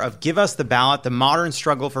author of Give Us the Ballot, The Modern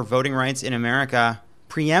Struggle for Voting Rights in America.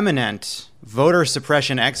 Preeminent voter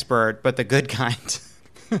suppression expert, but the good kind.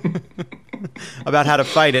 About how to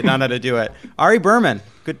fight it, not how to do it. Ari Berman,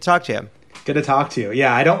 good to talk to you. Good to talk to you.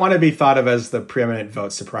 Yeah, I don't want to be thought of as the preeminent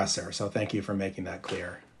vote suppressor, so thank you for making that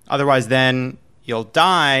clear. Otherwise, then you'll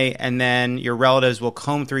die, and then your relatives will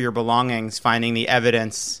comb through your belongings, finding the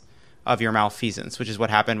evidence of your malfeasance, which is what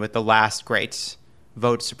happened with the last great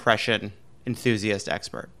vote suppression enthusiast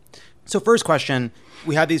expert. So first question,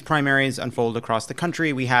 we had these primaries unfold across the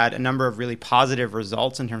country. We had a number of really positive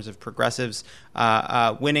results in terms of progressives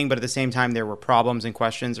winning, but at the same time, there were problems and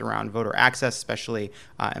questions around voter access, especially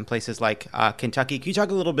in places like Kentucky. Can you talk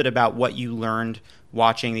a little bit about what you learned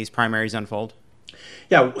watching these primaries unfold?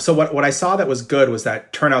 Yeah, so what I saw that was good was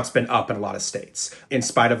that turnout's been up in a lot of states, in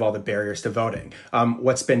spite of all the barriers to voting.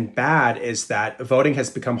 What's been bad is that voting has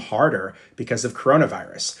become harder because of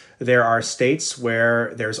coronavirus. There are states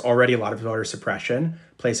where there's already a lot of voter suppression,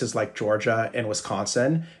 places like Georgia and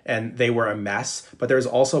Wisconsin, and they were a mess. But there's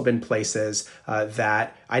also been places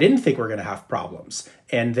that I didn't think were going to have problems.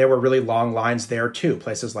 And there were really long lines there too,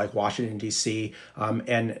 places like Washington, D.C.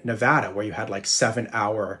 And Nevada, where you had like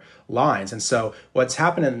 7-hour lines. And so what's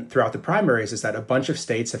happening throughout the primaries is that a bunch of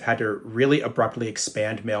states have had to really abruptly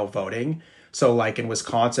expand mail voting. So like in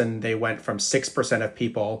Wisconsin, they went from 6% of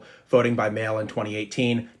people voting by mail in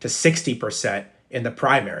 2018 to 60% in the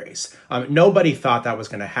primaries. Nobody thought that was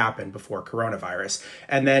going to happen before coronavirus.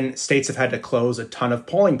 And then states have had to close a ton of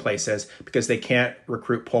polling places because they can't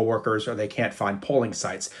recruit poll workers or they can't find polling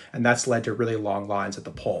sites. And that's led to really long lines at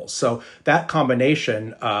the polls. So that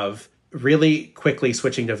combination of really quickly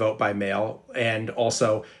switching to vote by mail and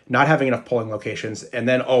also not having enough polling locations and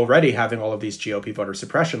then already having all of these GOP voter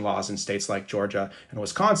suppression laws in states like Georgia and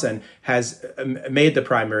Wisconsin has made the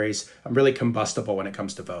primaries really combustible when it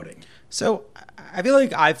comes to voting. So I feel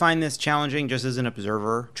like I find this challenging just as an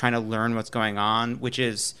observer trying to learn what's going on, which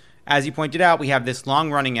is, as you pointed out, we have this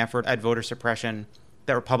long-running effort at voter suppression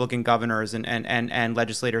that Republican governors and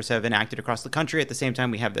legislators have enacted across the country. At the same time,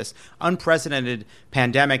 we have this unprecedented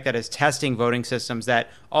pandemic that is testing voting systems that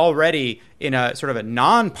already, in a sort of a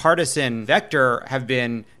nonpartisan vector, have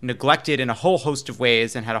been neglected in a whole host of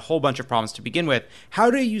ways and had a whole bunch of problems to begin with. How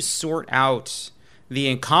do you sort out the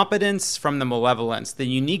incompetence from the malevolence, the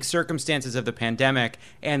unique circumstances of the pandemic,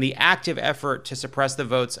 and the active effort to suppress the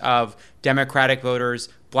votes of Democratic voters,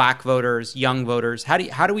 Black voters, young voters? How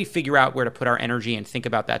do we figure out where to put our energy and think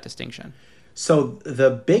about that distinction? So the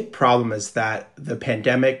big problem is that the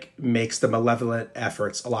pandemic makes the malevolent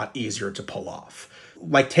efforts a lot easier to pull off.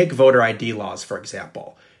 Like take voter ID laws, for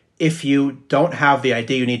example. if you don't have the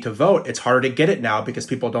ID you need to vote, it's harder to get it now because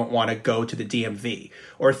people don't want to go to the DMV.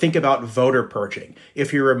 Or think about voter purging.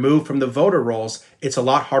 If you're removed from the voter rolls, it's a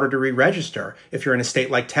lot harder to re-register if you're in a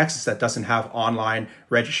state like Texas that doesn't have online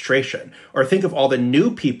registration. Or think of all the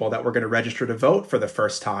new people that were going to register to vote for the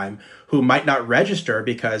first time who might not register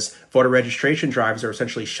because voter registration drives are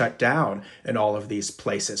essentially shut down in all of these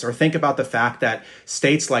places. Or think about the fact that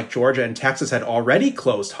states like Georgia and Texas had already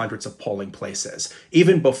closed hundreds of polling places,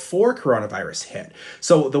 even before coronavirus hit.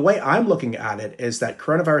 So the way I'm looking at it is that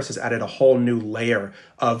coronavirus has added a whole new layer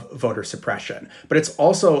of voter suppression. But it's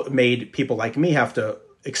also made people like me have to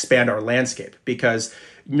expand our landscape, because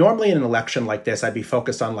normally in an election like this, I'd be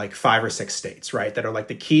focused on like 5 or 6 states, right, that are like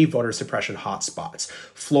the key voter suppression hotspots: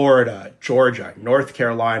 Florida, Georgia, North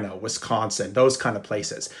Carolina, Wisconsin, those kind of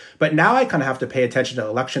places. But now I kind of have to pay attention to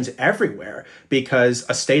elections everywhere, because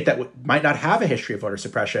a state that might not have a history of voter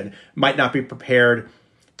suppression might not be prepared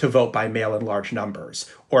to vote by mail in large numbers,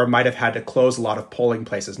 or might have had to close a lot of polling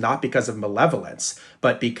places, not because of malevolence,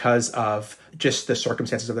 but because of just the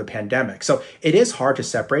circumstances of the pandemic. So it is hard to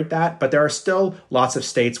separate that, but there are still lots of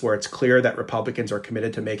states where it's clear that Republicans are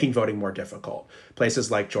committed to making voting more difficult. Places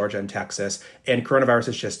like Georgia and Texas, and coronavirus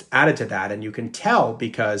has just added to that. And you can tell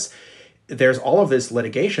because there's all of this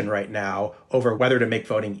litigation right now over whether to make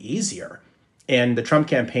voting easier. And the Trump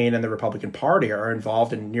campaign and the Republican Party are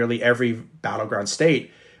involved in nearly every battleground state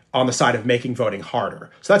on the side of making voting harder.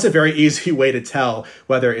 So that's a very easy way to tell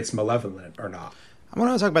whether it's malevolent or not. I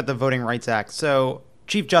want to talk about the Voting Rights Act. So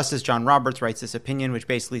Chief Justice John Roberts writes this opinion, which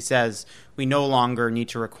basically says we no longer need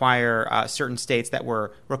to require certain states that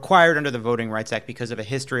were required under the Voting Rights Act because of a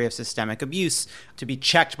history of systemic abuse to be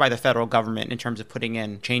checked by the federal government in terms of putting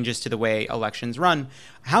in changes to the way elections run.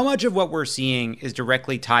 How much of what we're seeing is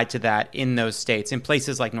directly tied to that in those states, in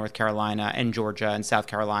places like North Carolina and Georgia and South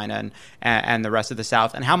Carolina and the rest of the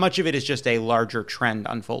South? And how much of it is just a larger trend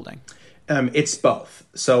unfolding? It's both.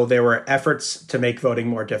 So there were efforts to make voting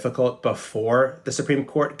more difficult before the Supreme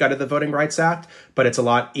Court gutted the Voting Rights Act, but it's a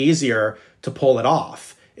lot easier to pull it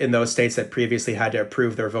off in those states that previously had to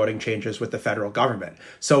approve their voting changes with the federal government.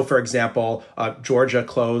 So, for example, Georgia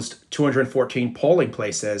closed 214 polling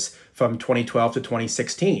places from 2012 to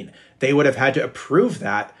 2016. They would have had to approve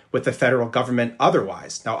that with the federal government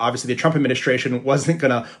otherwise. Now, obviously, the Trump administration wasn't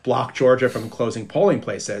going to block Georgia from closing polling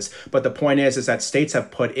places. But the point is that states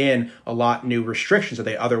have put in a lot new restrictions that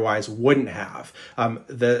they otherwise wouldn't have.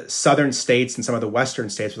 The southern states and some of the western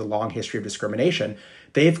states with a long history of discrimination,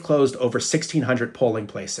 they've closed over 1,600 polling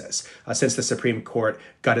places since the Supreme Court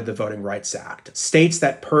gutted the Voting Rights Act. States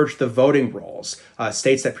that purged the voting rolls,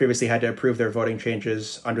 states that previously had to approve their voting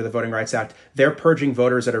changes under the Voting Rights Act, they're purging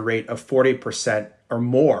voters at a rate of 40% or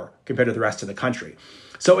more compared to the rest of the country.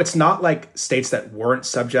 So it's not like states that weren't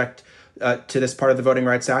subject to this part of the Voting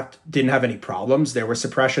Rights Act didn't have any problems. There was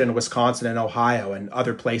suppression in Wisconsin and Ohio and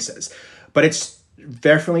other places. But it's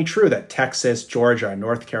definitely true that Texas, Georgia, and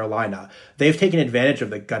North Carolina, they've taken advantage of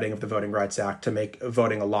the gutting of the Voting Rights Act to make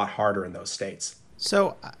voting a lot harder in those states.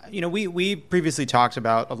 So, we previously talked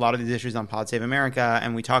about a lot of these issues on Pod Save America,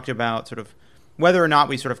 and we talked about sort of whether or not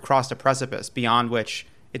we sort of crossed a precipice beyond which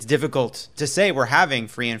it's difficult to say we're having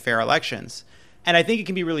free and fair elections. And I think it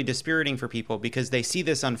can be really dispiriting for people because they see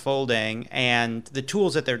this unfolding and the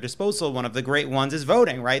tools at their disposal, one of the great ones is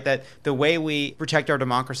voting, right? That the way we protect our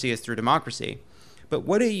democracy is through democracy. But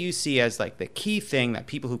what do you see as like the key thing that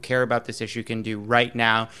people who care about this issue can do right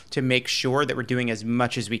now to make sure that we're doing as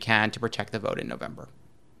much as we can to protect the vote in November?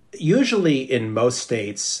 Usually in most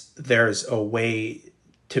states, there's a way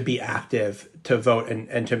to be active, to vote,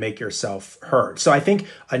 and to make yourself heard. So I think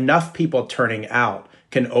enough people turning out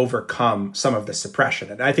can overcome some of the suppression.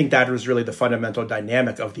 And I think that was really the fundamental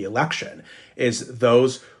dynamic of the election, is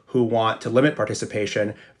those who want to limit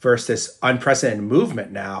participation versus this unprecedented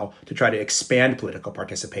movement now to try to expand political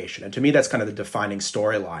participation. And to me, that's kind of the defining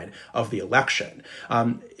storyline of the election.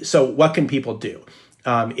 So what can people do?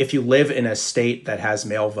 If you live in a state that has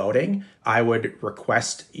mail voting, I would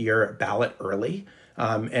request your ballot early.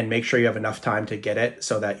 And make sure you have enough time to get it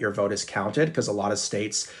so that your vote is counted, because a lot of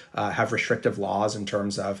states have restrictive laws in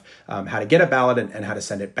terms of how to get a ballot and how to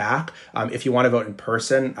send it back. If you want to vote in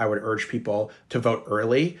person, I would urge people to vote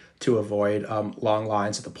early to avoid long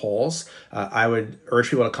lines at the polls. I would urge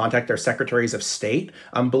people to contact their secretaries of state.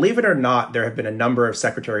 Believe it or not, there have been a number of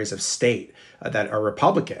secretaries of state that are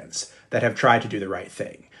Republicans that have tried to do the right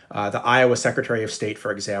thing. The Iowa Secretary of State,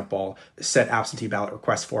 for example, sent absentee ballot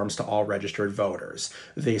request forms to all registered voters.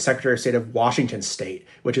 The Secretary of State of Washington State,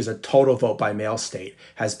 which is a total vote by mail state,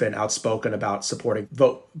 has been outspoken about supporting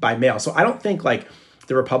vote by mail. So I don't think like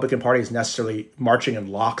the Republican Party is necessarily marching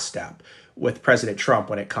in lockstep with President Trump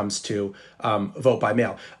when it comes to vote by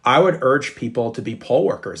mail. I would urge people to be poll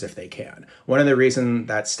workers if they can. One of the reasons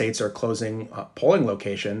that states are closing polling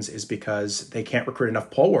locations is because they can't recruit enough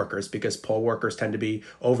poll workers, because poll workers tend to be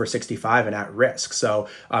over 65 and at risk. So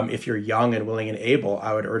if you're young and willing and able,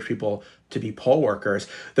 I would urge people to be poll workers.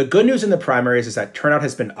 The good news in the primaries is that turnout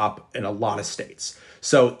has been up in a lot of states.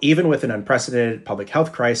 So even with an unprecedented public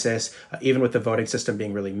health crisis, even with the voting system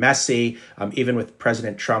being really messy, even with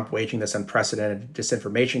President Trump waging this unprecedented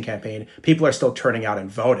disinformation campaign, people are still turning out and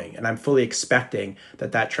voting. And I'm fully expecting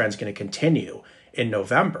that that trend's going to continue in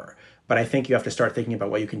November. But I think you have to start thinking about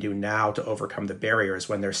what you can do now to overcome the barriers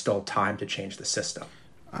when there's still time to change the system.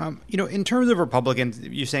 In terms of Republicans,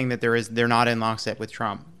 you're saying that they're not in lockstep with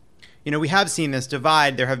Trump. We have seen this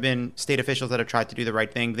divide. There have been state officials that have tried to do the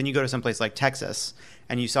right thing. Then you go to someplace like Texas,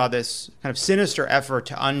 and you saw this kind of sinister effort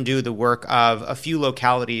to undo the work of a few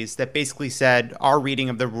localities that basically said our reading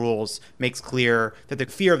of the rules makes clear that the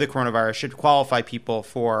fear of the coronavirus should qualify people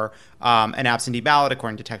for an absentee ballot.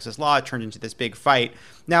 According to Texas law, it turned into this big fight.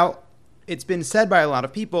 Now, it's been said by a lot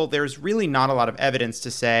of people, there's really not a lot of evidence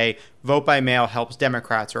to say vote by mail helps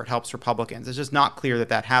Democrats or it helps Republicans. It's just not clear that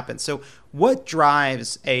that happens. So what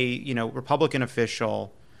drives a Republican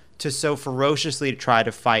official to so ferociously try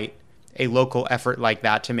to fight a local effort like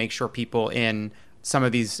that to make sure people in some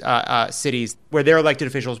of these cities where their elected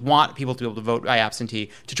officials want people to be able to vote by absentee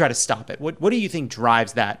to try to stop it? What do you think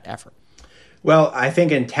drives that effort? Well, I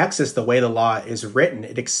think in Texas, the way the law is written,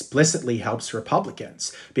 it explicitly helps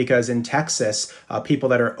Republicans, because in Texas, people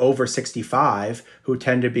that are over 65, who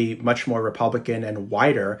tend to be much more Republican and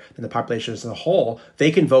whiter than the population as a whole,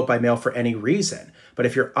 they can vote by mail for any reason. But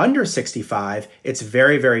if you're under 65, it's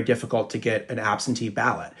very, very difficult to get an absentee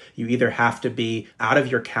ballot. You either have to be out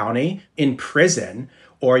of your county, in prison,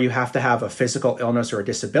 or you have to have a physical illness or a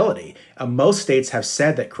disability. Most states have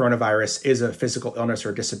said that coronavirus is a physical illness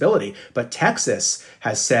or disability, but Texas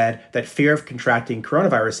has said that fear of contracting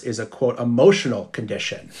coronavirus is a, quote, emotional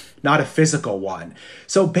condition, not a physical one.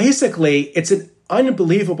 So basically, it's an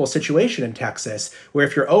unbelievable situation in Texas where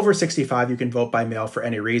if you're over 65, you can vote by mail for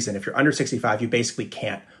any reason. If you're under 65, you basically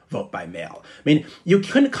can't vote by mail. I mean, you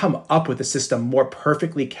couldn't come up with a system more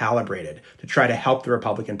perfectly calibrated to try to help the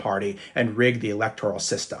Republican Party and rig the electoral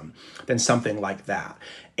system than something like that.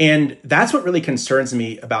 And that's what really concerns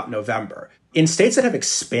me about November. In states that have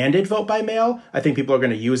expanded vote by mail, I think people are going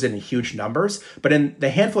to use it in huge numbers. But in the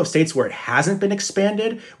handful of states where it hasn't been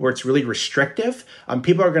expanded, where it's really restrictive,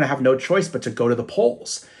 people are going to have no choice but to go to the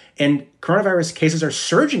polls. And coronavirus cases are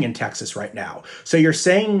surging in Texas right now. So you're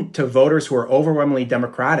saying to voters who are overwhelmingly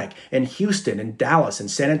Democratic in Houston and Dallas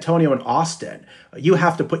and San Antonio and Austin, you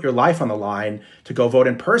have to put your life on the line to go vote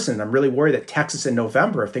in person. And I'm really worried that Texas in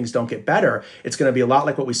November, if things don't get better, it's going to be a lot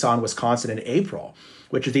like what we saw in Wisconsin in April,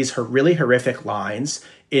 which are these really horrific lines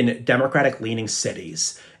in Democratic-leaning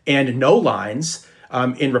cities and no lines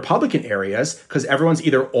in Republican areas because everyone's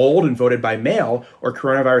either old and voted by mail or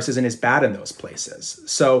coronavirus isn't as bad in those places.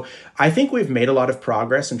 So I think we've made a lot of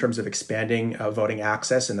progress in terms of expanding voting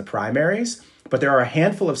access in the primaries, but there are a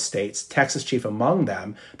handful of states, Texas chief among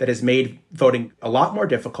them, that has made voting a lot more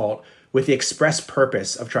difficult with the express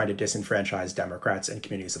purpose of trying to disenfranchise Democrats and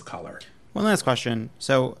communities of color. One last question.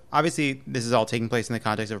 So obviously this is all taking place in the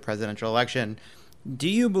context of a presidential election. Do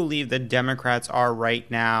you believe that Democrats are right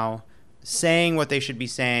now saying what they should be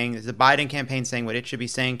saying? Is the Biden campaign saying what it should be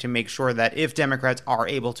saying to make sure that if Democrats are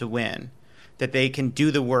able to win, that they can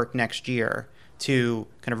do the work next year to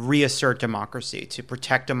kind of reassert democracy, to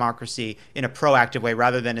protect democracy in a proactive way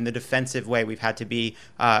rather than in the defensive way we've had to be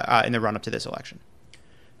in the run-up to this election?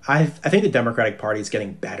 I think the Democratic Party is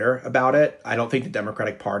getting better about it. I don't think the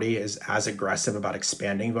Democratic Party is as aggressive about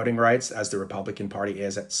expanding voting rights as the Republican Party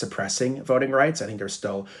is at suppressing voting rights. I think there's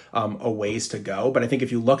still a ways to go. But I think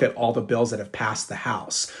if you look at all the bills that have passed the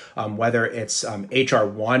House, whether it's H.R.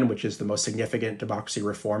 1, which is the most significant democracy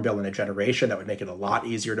reform bill in a generation that would make it a lot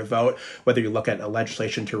easier to vote, whether you look at a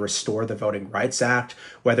legislation to restore the Voting Rights Act,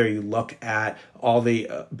 whether you look at all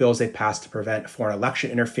the bills they passed to prevent foreign election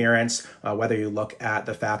interference, whether you look at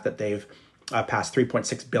the fact that they've passed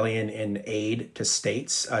 $3.6 billion in aid to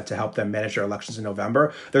states to help them manage their elections in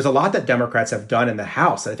November. There's a lot that Democrats have done in the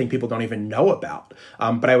House that I think people don't even know about.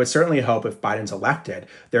 But I would certainly hope if Biden's elected,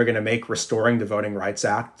 they're going to make restoring the Voting Rights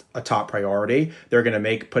Act a top priority. They're going to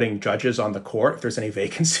make putting judges on the court, if there's any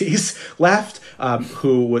vacancies left,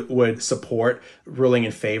 who would support ruling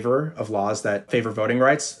in favor of laws that favor voting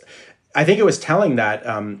rights. I think it was telling that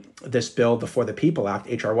this bill, the For the People Act,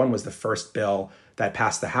 H.R. 1, was the first bill that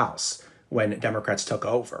passed the House when Democrats took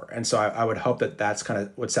over. And so I would hope that that's kind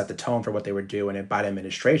of would set the tone for what they would do in a Biden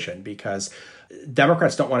administration, because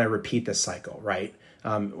Democrats don't want to repeat this cycle, right?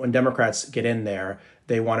 When Democrats get in there,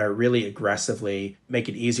 they want to really aggressively make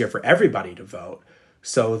it easier for everybody to vote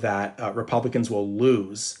so that Republicans will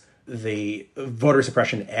lose the voter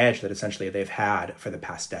suppression edge that essentially they've had for the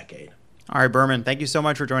past decade. Ari Berman, thank you so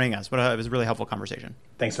much for joining us. It was a really helpful conversation.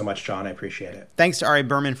 Thanks so much, John. I appreciate it. Thanks to Ari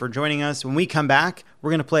Berman for joining us. When we come back,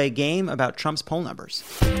 we're going to play a game about Trump's poll numbers.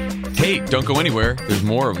 Hey, don't go anywhere. There's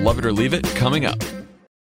more of Love It or Leave It coming up.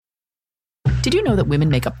 Did you know that women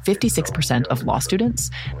make up 56% of law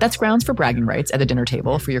students? That's grounds for bragging rights at the dinner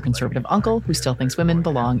table for your conservative uncle who still thinks women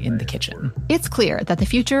belong in the kitchen. It's clear that the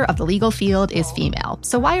future of the legal field is female.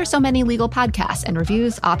 So why are so many legal podcasts and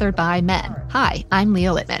reviews authored by men? Hi, I'm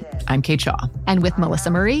Leah Littman. I'm Kate Shaw. And with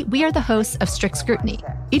Melissa Murray, we are the hosts of Strict Scrutiny.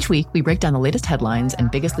 Each week, we break down the latest headlines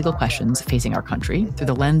and biggest legal questions facing our country through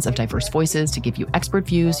the lens of diverse voices to give you expert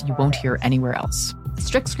views you won't hear anywhere else.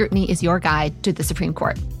 Strict Scrutiny is your guide to the Supreme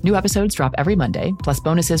Court. New episodes drop every Monday, plus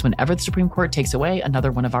bonuses whenever the Supreme Court takes away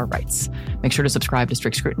another one of our rights. Make sure to subscribe to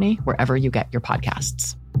Strict Scrutiny wherever you get your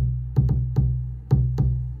podcasts.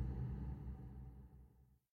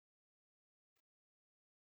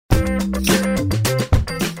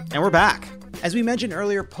 And we're back. As we mentioned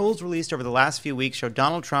earlier, polls released over the last few weeks show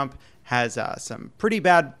Donald Trump has some pretty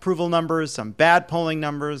bad approval numbers, some bad polling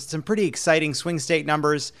numbers, some pretty exciting swing state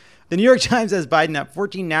numbers. The New York Times has Biden up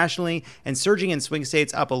 14 nationally and surging in swing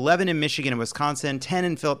states, up 11 in Michigan and Wisconsin, 10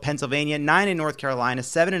 in Pennsylvania, 9 in North Carolina,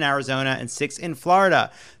 7 in Arizona, and 6 in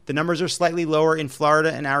Florida. The numbers are slightly lower in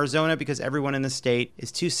Florida and Arizona because everyone in the state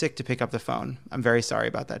is too sick to pick up the phone. I'm very sorry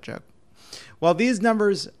about that joke. While these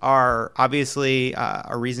numbers are obviously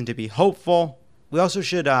a reason to be hopeful, we also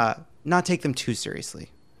should not take them too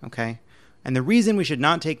seriously, okay? And the reason we should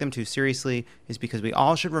not take them too seriously is because we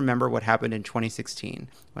all should remember what happened in 2016,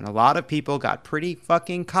 when a lot of people got pretty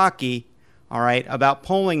fucking cocky, all right, about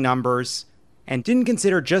polling numbers and didn't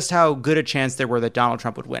consider just how good a chance there were that Donald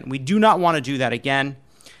Trump would win. We do not want to do that again.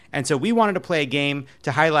 And so we wanted to play a game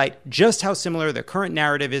to highlight just how similar the current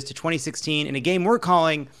narrative is to 2016 in a game we're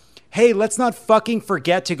calling, Hey, let's not fucking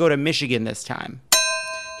forget to go to Michigan this time.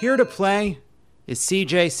 Here to play is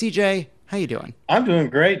CJ. CJ, how you doing? I'm doing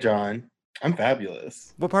great, John. I'm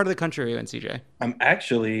fabulous. What part of the country are you in, CJ? I'm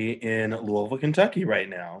actually in Louisville, Kentucky right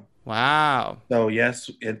now. Wow. So yes,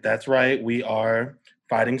 that's right. We are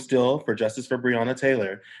fighting still for justice for Breonna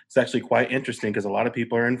Taylor. It's actually quite interesting because a lot of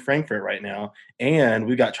people are in Frankfurt right now. And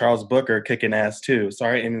we got Charles Booker kicking ass too.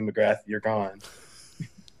 Sorry, Amy McGrath, you're gone.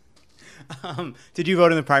 Did you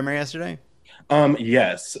vote in the primary yesterday?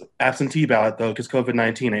 Yes. Absentee ballot though, because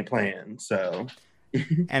COVID-19 ain't playing, so...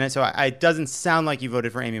 And so it doesn't sound like you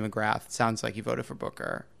voted for Amy McGrath. It sounds like you voted for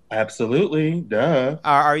Booker. Absolutely, duh.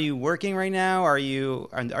 Are you working right now? Are you?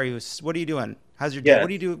 What are you doing? How's your day? What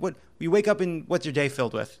do you do? What you wake up and what's your day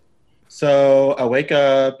filled with? So I wake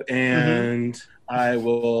up and I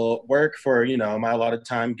will work for my allotted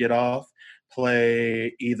time. Get off,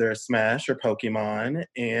 play either Smash or Pokemon,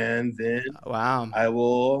 and then I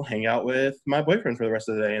will hang out with my boyfriend for the rest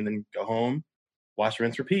of the day, and then go home, wash,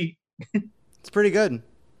 rinse, repeat. It's pretty good.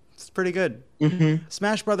 It's pretty good. Mm-hmm.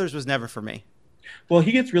 Smash Brothers was never for me. Well,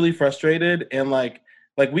 he gets really frustrated, and like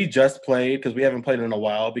we just played because we haven't played in a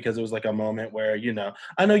while because it was like a moment where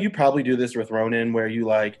I know you probably do this with Ronan where you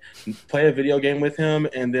like play a video game with him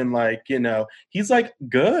and then he's like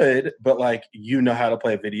good but how to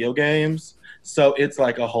play video games, so it's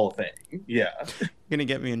like a whole thing. Yeah. You're gonna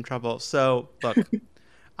get me in trouble. So look.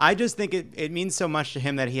 I just think it means so much to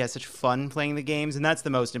him that he has such fun playing the games, and that's the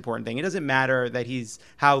most important thing. It doesn't matter that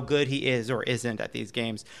how good he is or isn't at these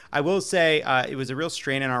games. I will say it was a real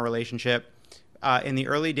strain in our relationship in the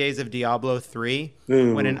early days of Diablo 3.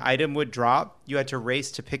 When an item would drop, you had to race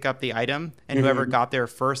to pick up the item, and whoever got there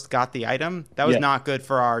first got the item. That was not good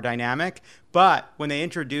for our dynamic. But when they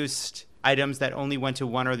introduced items that only went to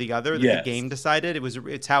one or the other, the game decided,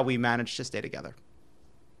 it's how we managed to stay together.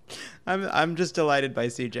 I'm just delighted by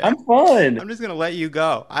CJ. I'm fun. I'm just gonna let you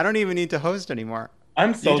go. I don't even need to host anymore.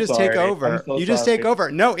 I'm so sorry. You just take over. You just take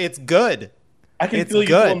over. No, it's good. I can feel you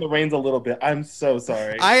pulling the reins a little bit. I'm so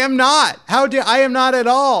sorry. I am not. I am not at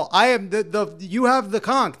all. I am you have the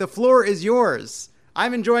conch. The floor is yours.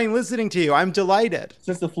 I'm enjoying listening to you. I'm delighted.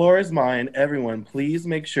 Since the floor is mine, everyone, please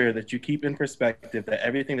make sure that you keep in perspective that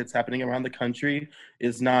everything that's happening around the country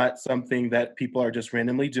is not something that people are just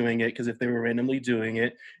randomly doing it, because if they were randomly doing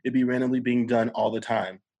it, it'd be randomly being done all the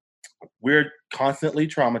time. We're constantly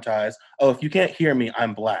traumatized. Oh, if you can't hear me,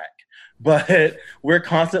 I'm Black. But we're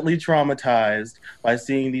constantly traumatized by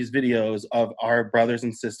seeing these videos of our brothers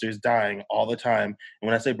and sisters dying all the time. And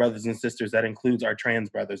when I say brothers and sisters, that includes our trans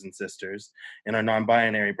brothers and sisters and our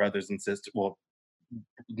non-binary brothers and sisters. Well,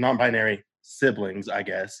 non-binary siblings, I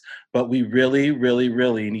guess. But we really, really,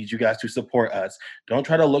 really need you guys to support us. Don't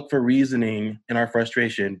try to look for reasoning in our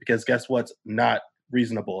frustration, because guess what's not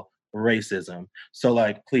reasonable? Racism. So,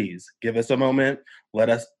 like, please give us a moment. Let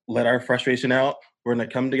our frustration out. We're going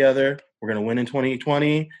to come together. We're going to win in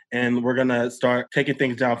 2020, and we're going to start taking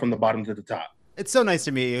things down from the bottom to the top. It's so nice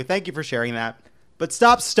to meet you. Thank you for sharing that. But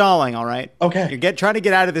stop stalling, all right? Okay. You're trying to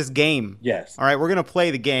get out of this game. Yes. All right, we're going to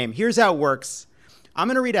play the game. Here's how it works. I'm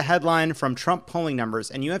going to read a headline from Trump polling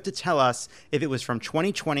numbers, and you have to tell us if it was from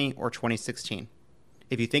 2020 or 2016.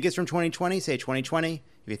 If you think it's from 2020, say 2020.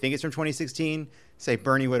 If you think it's from 2016, say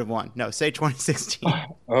Bernie would have won. No, say 2016.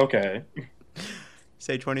 Okay.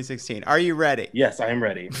 Say 2016. Are you ready? Yes, I am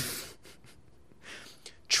ready.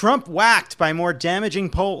 Trump whacked by more damaging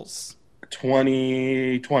polls.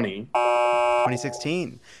 2020.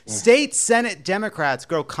 2016. State Senate Democrats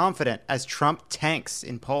grow confident as Trump tanks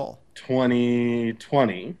in poll.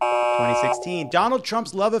 2020. 2016. Donald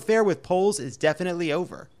Trump's love affair with polls is definitely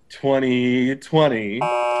over. 2020.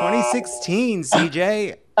 2016,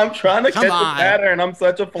 CJ. I'm trying to catch the pattern. I'm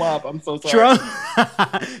such a flop. I'm so sorry.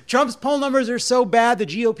 Trump's poll numbers are so bad, the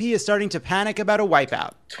GOP is starting to panic about a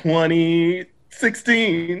wipeout.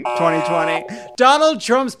 2016. 2020. Donald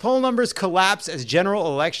Trump's poll numbers collapse as general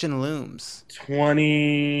election looms.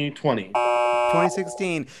 2020.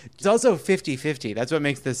 2016. It's also 50-50. That's what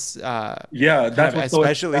makes this that's what's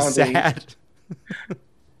especially so sad.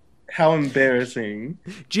 How embarrassing.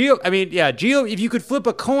 If you could flip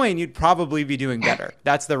a coin, you'd probably be doing better.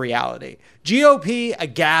 That's the reality. GOP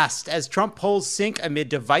aghast as Trump polls sink amid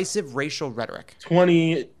divisive racial rhetoric.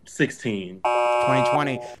 2016.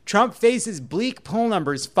 2020. Trump faces bleak poll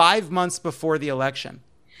numbers 5 months before the election.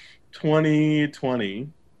 2020.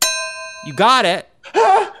 You got it.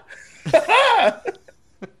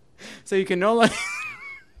 So you can no longer...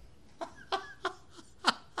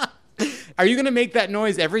 Are you going to make that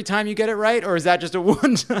noise every time you get it right, or is that just a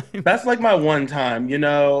one time? That's like my one time,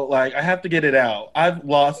 I have to get it out. I've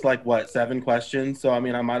lost 7 questions, so I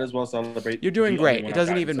might as well celebrate. You're doing great. It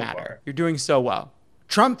doesn't even matter. You're doing so well.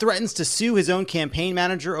 Trump threatens to sue his own campaign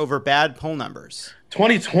manager over bad poll numbers.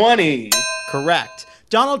 2020. Correct.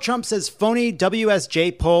 Donald Trump says phony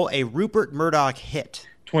WSJ poll a Rupert Murdoch hit.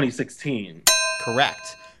 2016.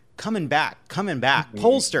 Correct. Coming back. Mm-hmm.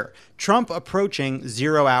 Pollster. Trump approaching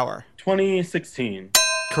 0 hour. 2016.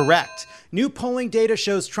 Correct. New polling data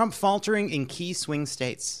shows Trump faltering in key swing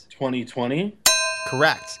states. 2020.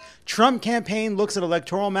 Correct. Trump campaign looks at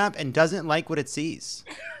electoral map and doesn't like what it sees.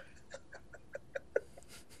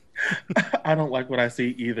 I don't like what I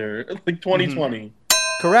see either. 2020. Mm-hmm.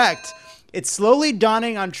 Correct. It's slowly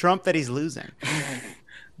dawning on Trump that he's losing.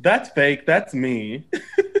 That's fake. That's me.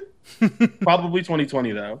 Probably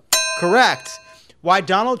 2020 though. Correct. Why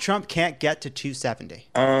Donald Trump can't get to 270.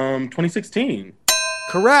 2016.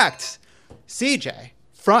 Correct. CJ,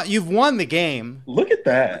 you've won the game. Look at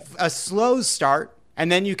that. A slow start,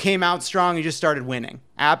 and then you came out strong. You just started winning.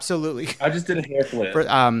 Absolutely. I just did a hair flip.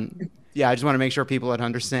 I just want to make sure people would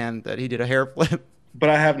understand that he did a hair flip. But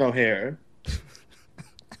I have no hair.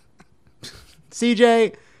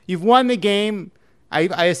 CJ, you've won the game.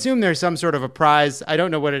 I assume there's some sort of a prize. I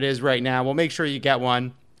don't know what it is right now. We'll make sure you get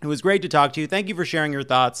one. It was great to talk to you. Thank you for sharing your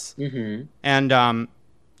thoughts. Mm-hmm. And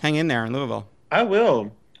hang in there in Louisville. I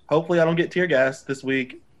will. Hopefully I don't get tear gas this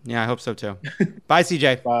week. Yeah, I hope so too. Bye,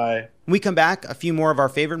 CJ. Bye. When we come back, a few more of our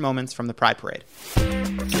favorite moments from the Pride Parade.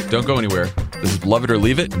 Don't go anywhere. This is Love It or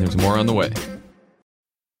Leave It, and there's more on the way.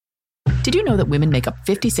 Did you know that women make up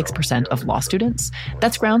 56% of law students?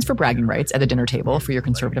 That's grounds for bragging rights at the dinner table for your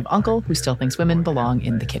conservative uncle who still thinks women belong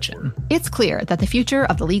in the kitchen. It's clear that the future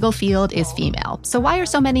of the legal field is female. So why are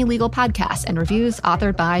so many legal podcasts and reviews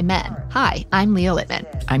authored by men? Hi, I'm Leah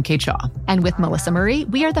Littman. I'm Kate Shaw. And with Melissa Murray,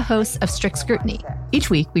 we are the hosts of Strict Scrutiny.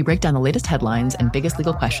 Each week, we break down the latest headlines and biggest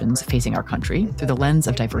legal questions facing our country through the lens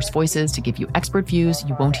of diverse voices to give you expert views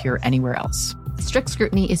you won't hear anywhere else. Strict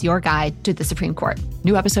Scrutiny is your guide to the Supreme Court.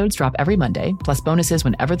 New episodes drop every Monday, plus bonuses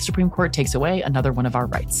whenever the Supreme Court takes away another one of our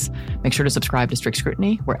rights. Make sure to subscribe to Strict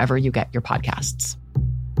Scrutiny wherever you get your podcasts.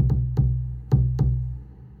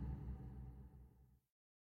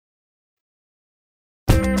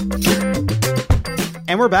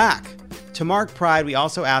 And we're back. To mark Pride, we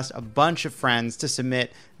also asked a bunch of friends to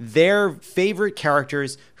submit their favorite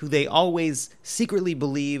characters who they always secretly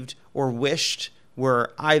believed or wished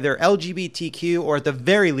were either LGBTQ or at the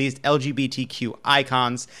very least LGBTQ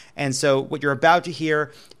icons. And so what you're about to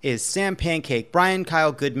hear is Sam Pancake, Brian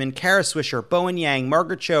Kyle Goodman, Kara Swisher, Bowen Yang,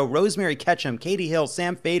 Margaret Cho, Rosemary Ketchum, Katie Hill,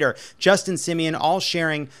 Sam Fader, Justin Simeon, all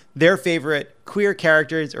sharing their favorite queer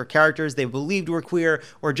characters or characters they believed were queer,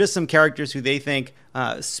 or just some characters who they think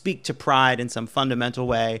speak to pride in some fundamental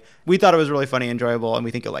way. We thought it was really funny and enjoyable, and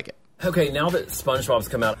we think you'll like it. Okay, now that SpongeBob's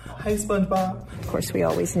come out. Hi, SpongeBob. Of course, we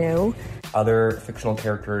always knew. Other fictional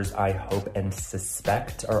characters I hope and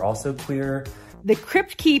suspect are also queer. The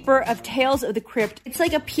Crypt Keeper of Tales of the Crypt. It's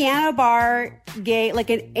like a piano bar gay, like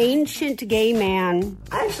an ancient gay man.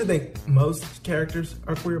 I actually think most characters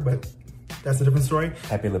are queer, but that's a different story.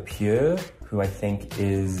 Pepe Le Pew, who I think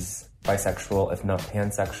is bisexual, if not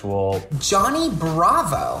pansexual. Johnny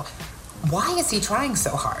Bravo. Why is he trying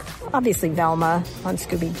so hard? Obviously Velma on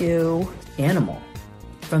Scooby-Doo. Animal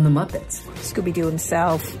from the Muppets. Scooby-Doo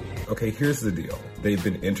himself. Okay, here's the deal. They've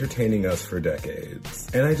been entertaining us for decades,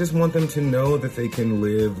 and I just want them to know that they can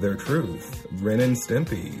live their truth. Ren and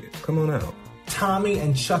Stimpy, come on out. Tommy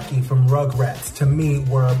and Chucky from Rugrats, to me,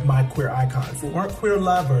 were my queer icons. They weren't queer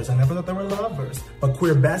lovers. I never thought they were lovers. But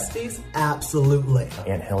queer besties? Absolutely.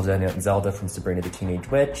 Aunt Hilda and Aunt Zelda from Sabrina the Teenage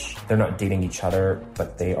Witch. They're not dating each other,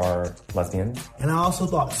 but they are lesbians. And I also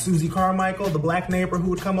thought Susie Carmichael, the black neighbor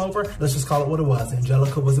who would come over, let's just call it what it was.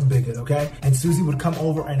 Angelica was a bigot, okay? And Susie would come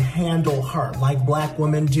over and handle her like black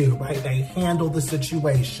women do, right? They handle the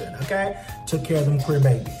situation, okay? Took care of them queer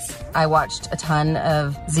babies. I watched a ton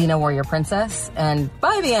of Xena Warrior Princess, and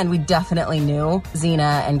by the end, we definitely knew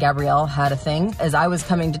Xena and Gabrielle had a thing. As I was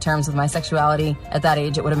coming to terms with my sexuality at that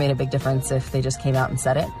age, it would have made a big difference if they just came out and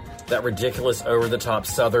said it. That ridiculous, over-the-top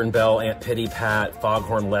Southern Belle, Aunt Pitty Pat,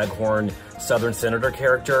 Foghorn Leghorn, Southern Senator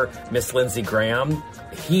character, Miss Lindsey Graham,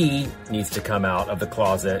 he needs to come out of the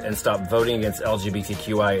closet and stop voting against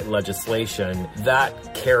LGBTQI legislation.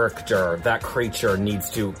 That character, that creature needs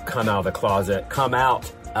to come out of the closet. Come out,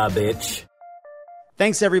 bitch.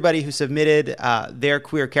 Thanks to everybody who submitted their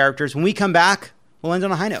queer characters. When we come back, we'll end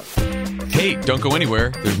on a high note. Hey, don't go anywhere.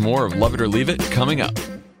 There's more of Love It or Leave It coming up.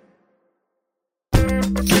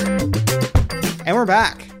 And we're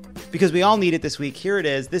back. Because we all need it this week. Here it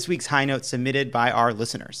is, this week's high note submitted by our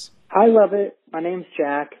listeners. Hi, Love It. My name's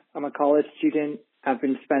Jack. I'm a college student. I've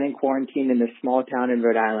been spending quarantine in this small town in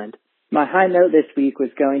Rhode Island. My high note this week was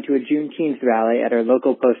going to a Juneteenth rally at our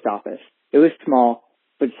local post office. It was small,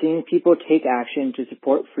 but seeing people take action to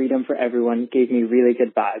support freedom for everyone gave me really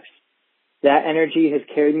good vibes. That energy has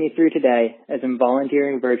carried me through today as I'm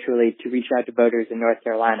volunteering virtually to reach out to voters in North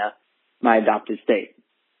Carolina, my adopted state.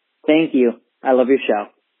 Thank you. I love your show.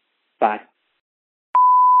 Bye.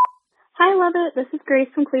 Hi, Love It. This is Grace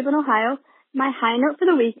from Cleveland, Ohio. My high note for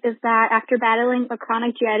the week is that after battling a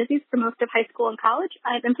chronic GI disease for most of high school and college,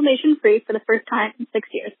 I am inflammation-free for the first time in 6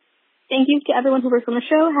 years. Thank you to everyone who works on the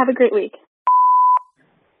show. Have a great week.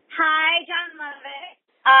 Hi, John Lovett.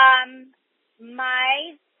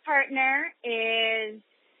 My partner is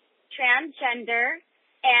transgender,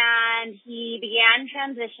 and he began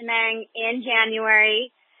transitioning in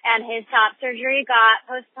January, and his top surgery got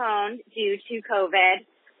postponed due to COVID,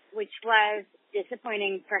 which was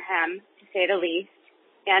disappointing for him, to say the least,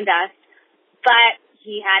 and us. But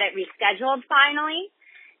he had it rescheduled finally,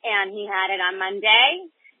 and he had it on Monday,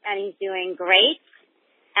 and he's doing great,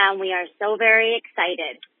 and we are so very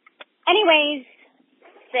excited. Anyways,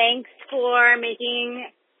 thanks for making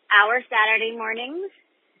our Saturday mornings,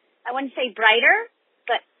 I wouldn't say brighter,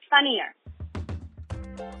 but funnier.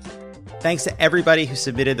 Thanks to everybody who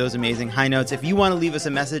submitted those amazing high notes. If you want to leave us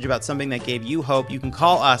a message about something that gave you hope, you can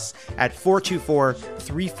call us at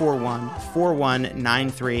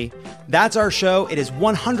 424-341-4193. That's our show. It is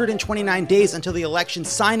 129 days until the election.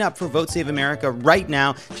 Sign up for Vote Save America right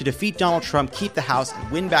now to defeat Donald Trump, keep the House,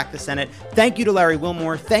 and win back the Senate. Thank you to Larry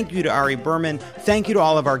Wilmore. Thank you to Ari Berman. Thank you to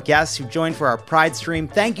all of our guests who joined for our Pride stream.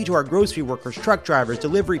 Thank you to our grocery workers, truck drivers,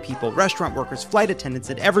 delivery people, restaurant workers, flight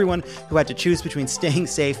attendants, and everyone who had to choose between staying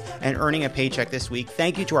safe and earning a paycheck this week.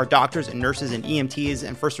 Thank you to our doctors and nurses and EMTs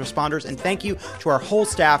and first responders. And thank you to our whole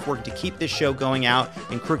staff working to keep this show going out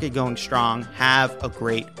and Crooked going strong. Have a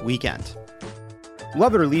great weekend.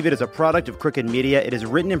 Love It or Leave It is a product of Crooked Media. It is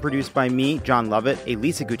written and produced by me, John Lovett,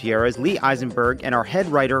 Elisa Gutierrez, Lee Eisenberg, and our head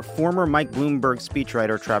writer, former Mike Bloomberg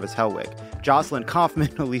speechwriter, Travis Helwig. Jocelyn Kaufman,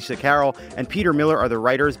 Alicia Carroll, and Peter Miller are the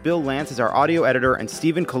writers. Bill Lance is our audio editor, and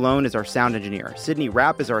Stephen Colon is our sound engineer. Sydney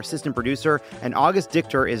Rapp is our assistant producer, and August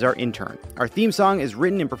Dichter is our intern. Our theme song is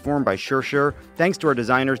written and performed by Sure. Thanks to our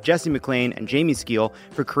designers, Jesse McLean and Jamie Skeel,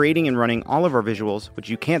 for creating and running all of our visuals, which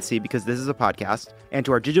you can't see because this is a podcast, and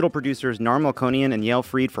to our digital producers, Narm Melkonian and Yael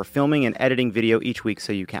Fried, for filming and editing video each week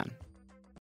so you can.